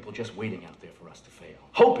there are people just waiting out there for us to fail,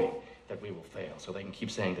 hoping that we will fail so they can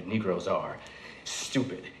keep saying that Negroes are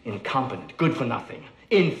stupid, incompetent, good for nothing,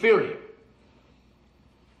 inferior.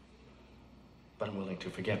 But I'm willing to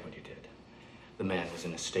forget what you did. The man was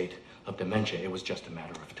in a state of dementia. It was just a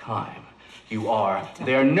matter of time. You are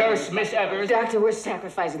their nurse, Miss Evers. Doctor, we're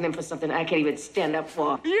sacrificing them for something I can't even stand up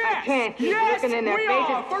for. Yes! I can't keep Yes, looking in their we faces.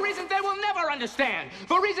 are! For reasons they will never understand.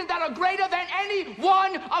 For reasons that are greater than any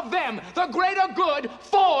one of them. The greater good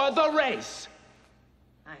for the race.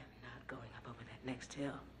 I am not going up over that next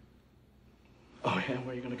hill. Oh, yeah?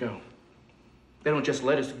 Where are you going to go? They don't just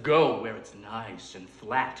let us go where it's nice and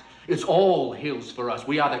flat. It's all hills for us.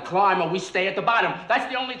 We either climb or we stay at the bottom.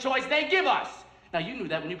 That's the only choice they give us. Now, you knew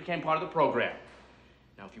that when you became part of the program.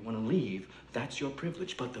 Now, if you want to leave, that's your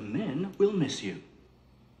privilege, but the men will miss you.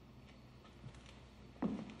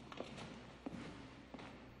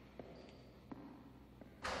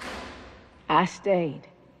 I stayed.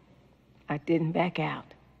 I didn't back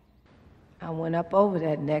out. I went up over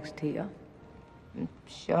that next hill. And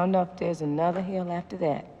sure enough, there's another hill after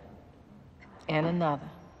that. And another.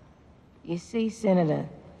 You see, Senator,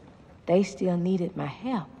 they still needed my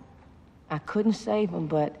help. I couldn't save them,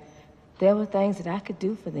 but there were things that I could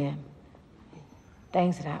do for them.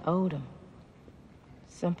 Things that I owed them.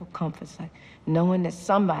 Simple comforts, like knowing that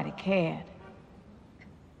somebody cared.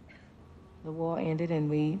 The war ended and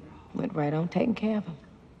we went right on taking care of them.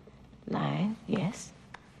 Lying, yes,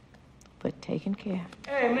 but taking care.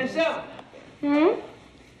 Hey, Miss Evans. Come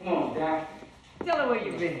on, Doc. Tell her where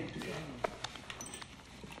you been.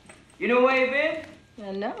 You know where you been?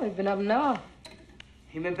 I know, we've been up north.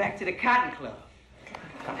 He been back to the Cotton Club.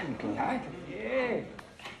 Cotton Club? Yeah.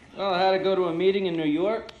 Well, I had to go to a meeting in New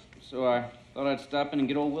York, so I thought I'd stop in and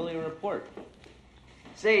get old Willie a report.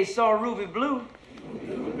 Say he saw Ruby Blue.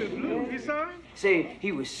 Ruby Blue, he saw him? Say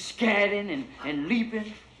he was scadding and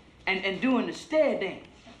leaping and doing the stair dance.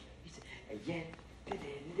 He said, yeah.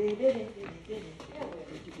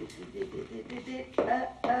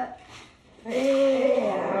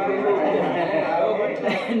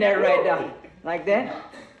 And that right down. Like that?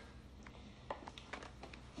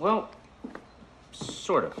 Well,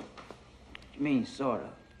 sort of. What you mean, sort of?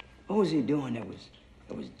 What was he doing that was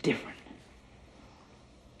different?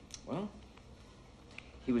 Well,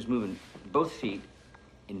 he was moving both feet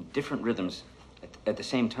in different rhythms at the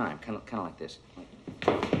same time, kind of like this.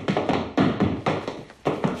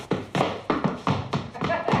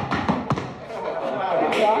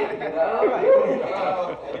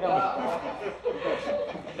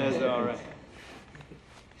 That's all right.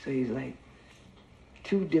 So he's like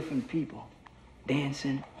two different people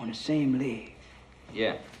dancing on the same leg.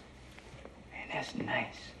 Yeah. Man, that's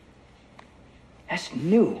nice. That's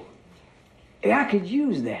new. Hey, I could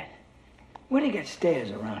use that. Where they got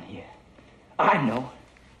stairs around here? I know.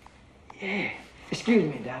 Yeah. Excuse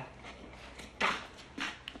me, Doc.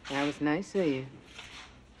 That was nice of you.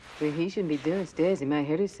 But he shouldn't be doing stairs. He might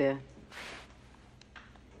hurt himself.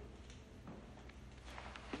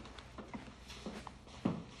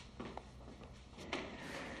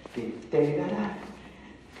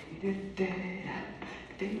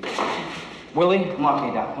 Willie, come on,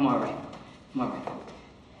 okay, Doc. Come on, right. Come on, right.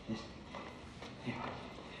 Yes. Here.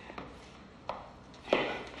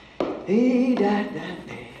 Hey, da, da,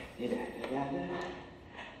 da, da, da, da,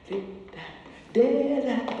 da,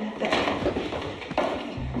 da, da, da.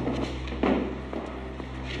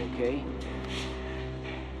 Okay.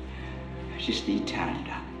 I just need time,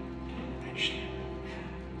 Doc.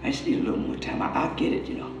 I just need a little more time. I'll get it,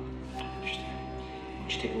 you know.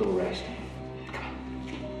 Just take a little rest. Come on.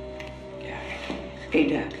 Yeah. Hey,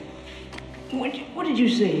 Doc. What did you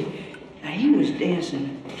say? Now, he was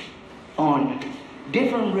dancing on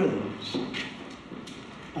different rhythms,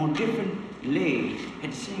 on different legs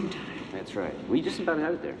at the same time. That's right. We just about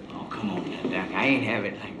had it there. Oh, come on now, Doc. I ain't have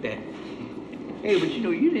it like that. Hey, but you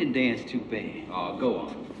know, you didn't dance too bad. Oh, go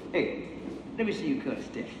on. Hey, let me see you cut a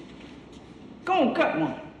step. Go on, cut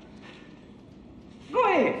one. Go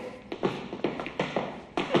ahead.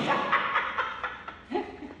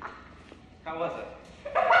 How was it?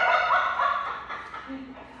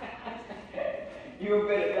 You a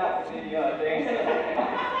better doctor than you are, dancer.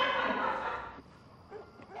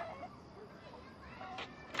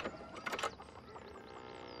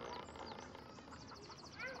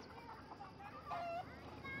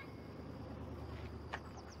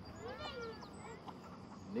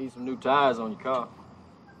 Need some new tires on your car.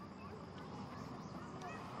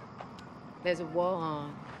 There's a war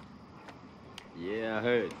on. Yeah, I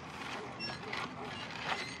heard.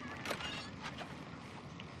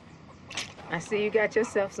 I see you got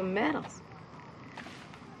yourself some medals.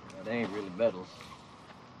 Well, they ain't really medals.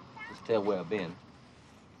 Just tell where I've been.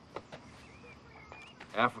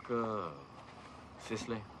 Africa,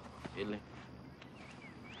 Sicily, Italy.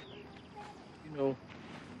 You know,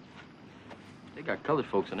 they got colored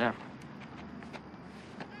folks in Africa.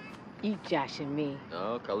 You joshing me.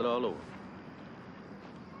 No, colored all over.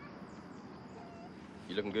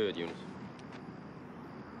 You looking good, Eunice.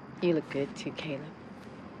 You look good too, Caleb.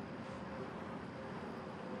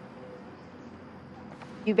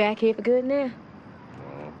 You back here for good now?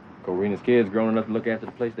 Corina's kids grown enough to look after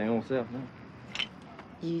the place their own self now.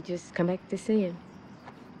 You just come back to see him.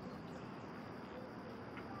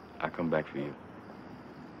 I come back for you.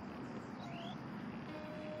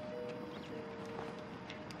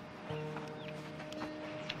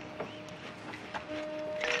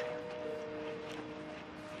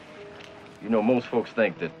 You know, most folks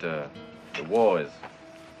think that the war is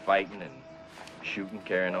fighting and shooting,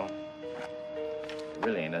 carrying on. It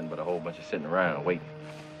really ain't nothing but a whole bunch of sitting around waiting.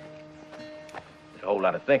 Did a whole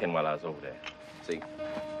lot of thinking while I was over there. See?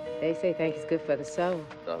 They say think it's good for the soul.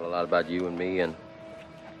 Thought a lot about you and me and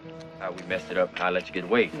how we messed it up and how I let you get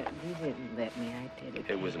away. No, you didn't let me. I did it.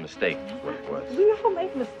 It was a mistake, is what it was. We all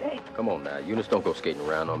make mistakes. Come on now, Eunice, don't go skating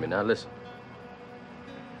around on me. Now, listen.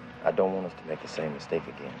 I don't want us to make the same mistake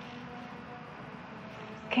again.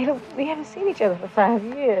 Caleb, we haven't seen each other for 5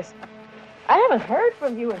 years. I haven't heard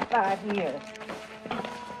from you in 5 years.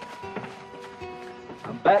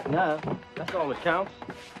 I'm back now. That's all that counts.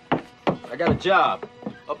 I got a job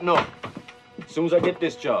up north. As soon as I get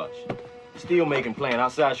discharged. Steel making plant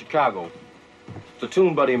outside Chicago.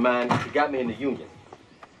 Platoon buddy of mine, he got me in the Union.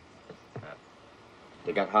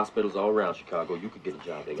 They got hospitals all around Chicago. You could get a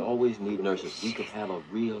job. They always need nurses. We could have a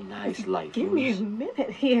real nice life. Give me a minute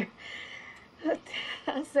here.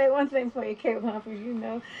 I'll say one thing for you, Caleb Humphreys. You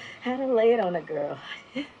know how to lay it on a girl.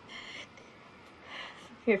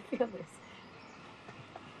 Here, feel this.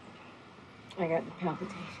 I got the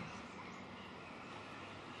palpitations.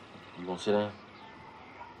 You gonna sit down?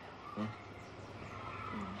 Huh?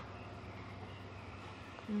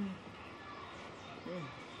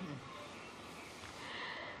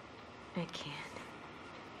 I can't.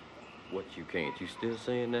 What you can't? You still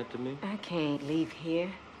saying that to me? I can't leave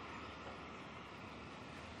here.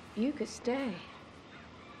 You could stay.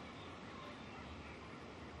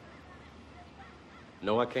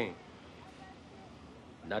 No, I can't.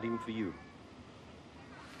 Not even for you.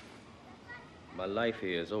 My life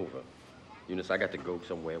here is over. Eunice, I got to go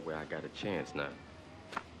somewhere where I got a chance now.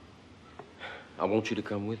 I want you to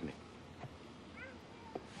come with me.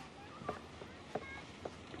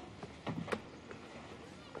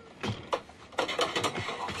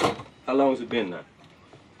 How long has it been now?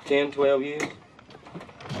 10, 12 years?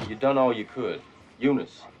 You done all you could.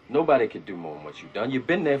 Eunice, nobody could do more than what you've done. You've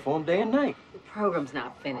been there for them day and night. The program's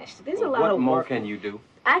not finished. There's Well, a lot of what more work. can you do?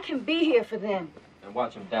 I can be here for them. And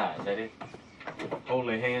watch them die, is that it? Hold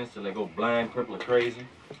their hands till they go blind, crippled, or crazy?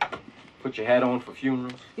 Put your hat on for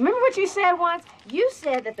funerals? You remember what you said once? You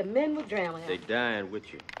said that the men would drown him. They dying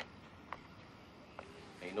with you.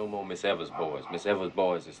 Ain't no more Miss Evers boys. Miss Evers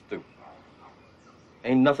boys is through.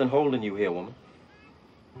 Ain't nothing holding you here, woman.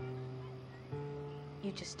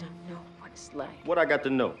 You just don't know what it's like. What I got to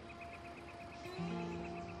know?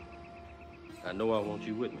 I know I want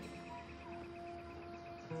you with me.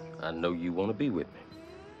 I know you want to be with me.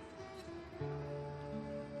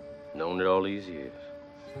 Known it all these years.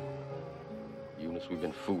 Eunice, we've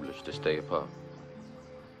been foolish to stay apart.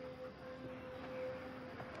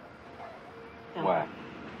 No. Why?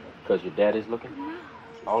 Because your daddy's looking? No.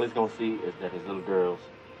 All he's gonna see is that his little girl's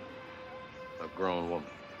a grown woman.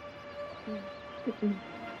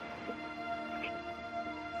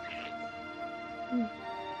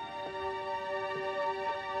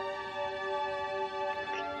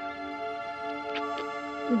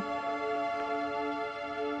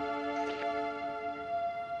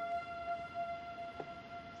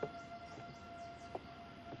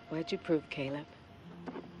 What'd you prove, Caleb?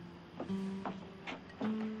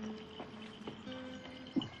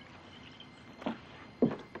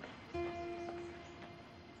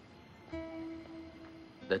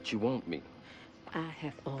 That you want me. I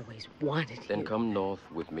have always wanted you. Then come north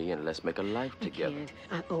with me and let's make a life together. Can't.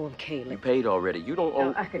 I owe him, Caleb. You paid already. You don't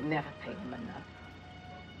owe... No, I could never pay him enough.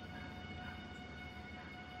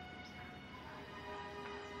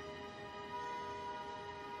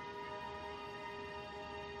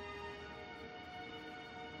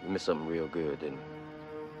 You missed something real good, didn't you?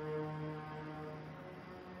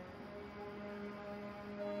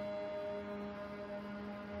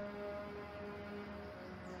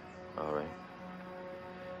 All right.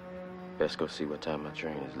 Best go see what time my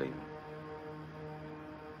train is leaving.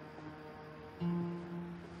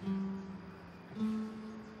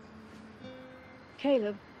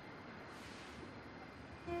 Caleb.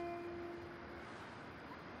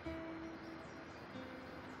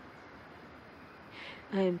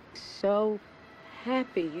 I'm so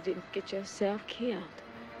happy you didn't get yourself killed.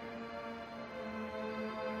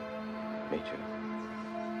 Me too.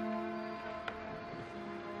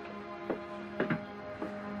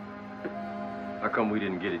 How come we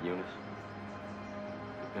didn't get it, Eunice?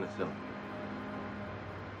 Penicillin.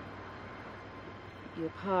 You're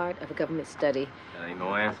part of a government study. That ain't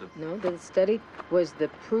no answer. No, the study was the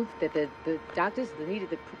proof that the doctors needed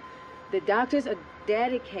the proof. The doctors are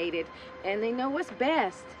dedicated, and they know what's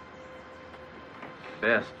best.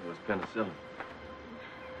 Best was penicillin.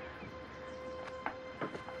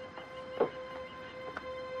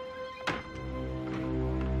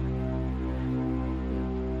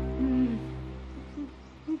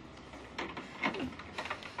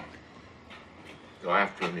 Go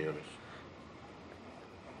after him, Eunice.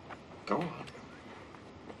 Go on.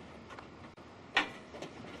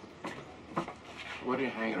 What are you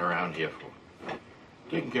hanging around here for?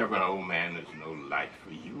 Taking care of an old man is no life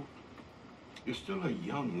for you. You're still a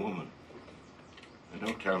young woman. And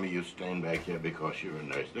don't tell me you're staying back here because you're a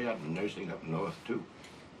nurse. They got nursing up north, too.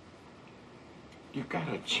 You got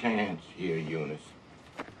a chance here, Eunice.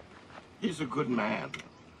 He's a good man.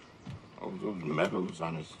 All those medals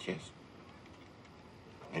on his chest.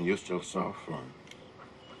 And you're still soft for him.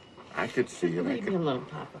 I could see it. Leave me alone,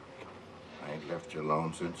 Papa. I ain't left you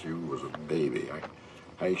alone since you was a baby.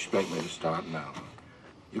 I expect me to start now.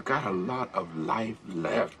 You got a lot of life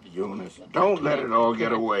left, Eunice. Don't let it all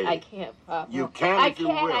get away. I can't, Papa. You can if you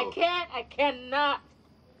will. I cannot.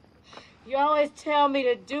 You always tell me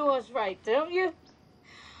to do what's right, don't you?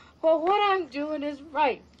 Well, what I'm doing is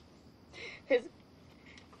right.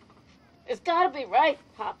 It's gotta be right,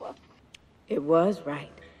 Papa. It was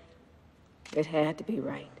right. It had to be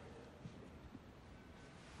right.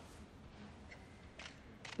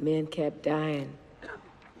 Men kept dying,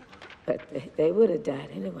 but they would have died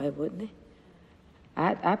anyway, wouldn't they?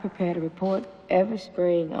 I prepared a report every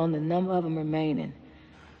spring on the number of them remaining.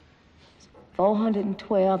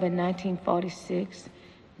 412 in 1946,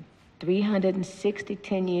 360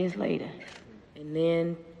 10 years later. And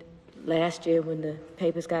then last year when the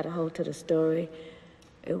papers got a hold to the story,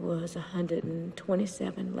 it was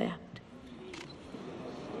 127 left.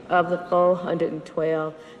 Of the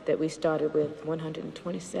 412 that we started with,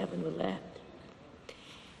 127 were left.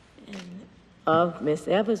 And of Miss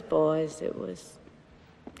Evers' boys, it was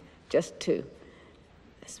just 2.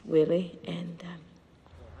 That's Willie and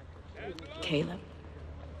Caleb.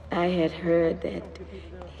 I had heard that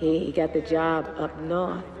he got the job up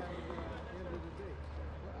north.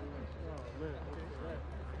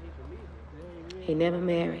 He never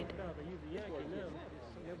married.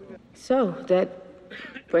 So that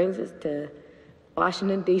brings us to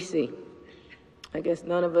Washington, D.C. I guess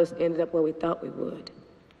none of us ended up where we thought we would.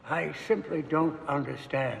 I simply don't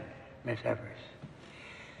understand, Miss Evers.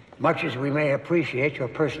 Much as we may appreciate your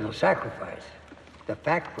personal sacrifice, the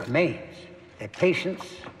fact remains that patients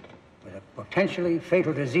with a potentially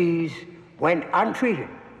fatal disease went untreated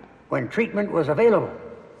when treatment was available.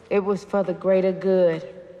 It was for the greater good.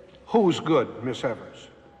 Who's good, Miss Evers?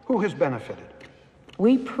 Who has benefited?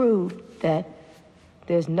 We proved that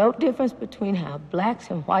there's no difference between how blacks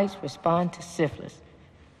and whites respond to syphilis.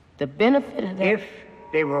 The benefit of that... If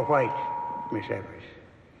they were white, Miss Evers,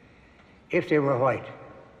 if they were white,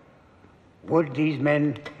 would these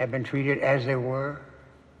men have been treated as they were?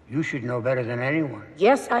 You should know better than anyone.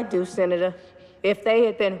 Yes, I do, Senator. If they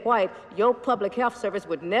had been white, your public health service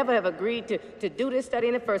would never have agreed to do this study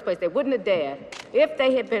in the first place. They wouldn't have dared. If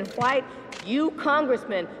they had been white, you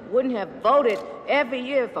congressmen wouldn't have voted every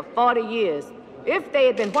year for 40 years. If they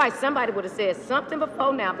had been white, somebody would have said something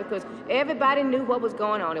before now because everybody knew what was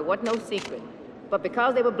going on. It wasn't no secret. But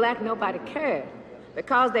because they were black, nobody cared.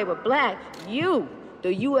 Because they were black, you,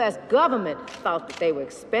 the U.S. government, thought that they were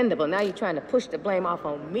expendable. Now you're trying to push the blame off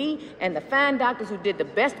on me and the fine doctors who did the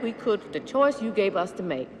best we could with the choice you gave us to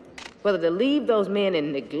make. Whether to leave those men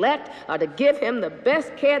in neglect or to give him the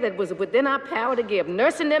best care that was within our power to give.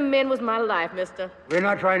 Nursing them men was my life, mister. We're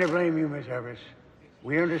not trying to blame you, Miss Evers.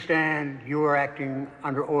 We understand you were acting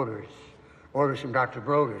under orders. Orders from Dr.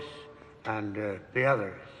 Brodus and the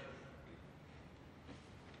others.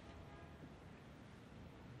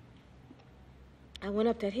 I went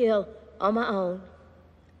up that hill on my own.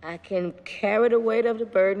 I can carry the weight of the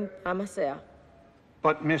burden by myself.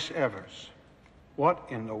 But, Miss Evers, what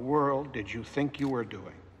in the world did you think you were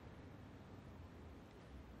doing?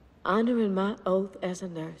 Honoring my oath as a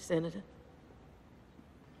nurse, Senator.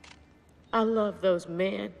 I love those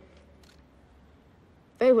men.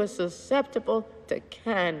 They were susceptible to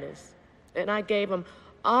kindness, and I gave them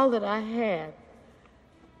all that I had.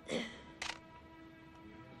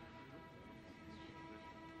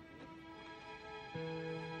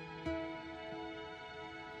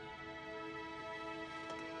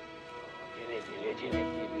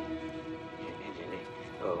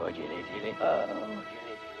 Oh,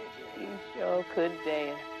 you sure could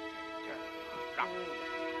dance.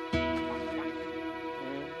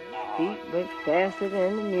 Feet went faster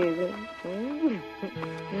than the music.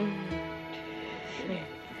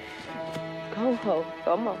 Go home,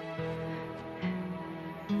 come on.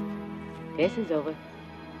 Dancing's over.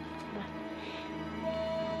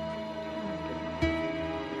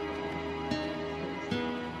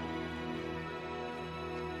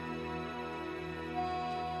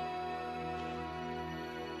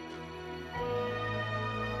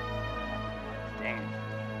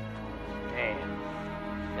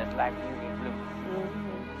 Just like Beauty Blue.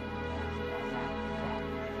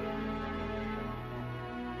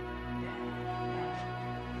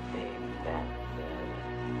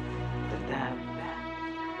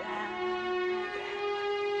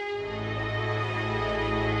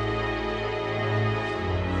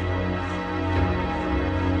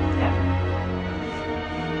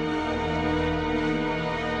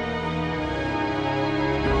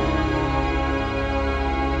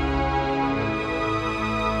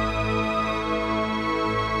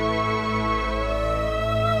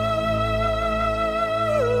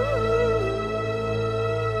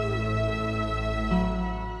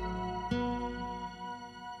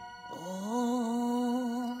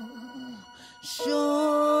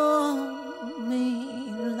 me,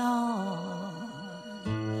 Lord.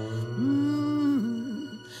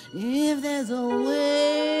 If there's a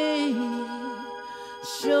way,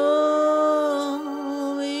 show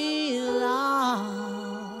me, Lord.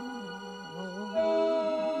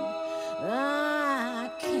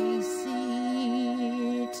 I can't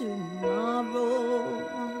see tomorrow,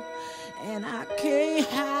 and I can't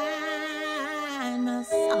hide my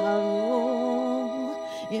sorrow.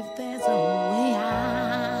 If there's a way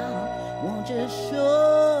out, won't you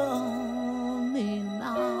show me,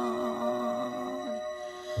 Lord?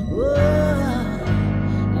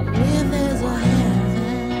 If there's a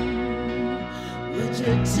heaven, would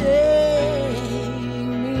you take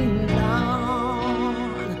me,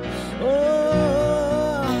 Lord?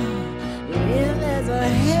 If there's a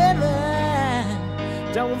heaven,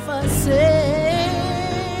 don't forsake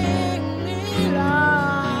me, Lord.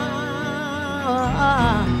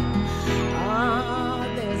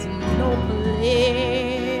 There's no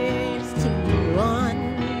place to run.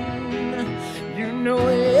 You know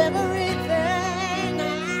everything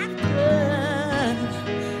I've done.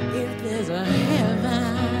 If there's a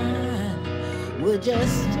heaven, would you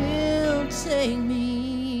still take me?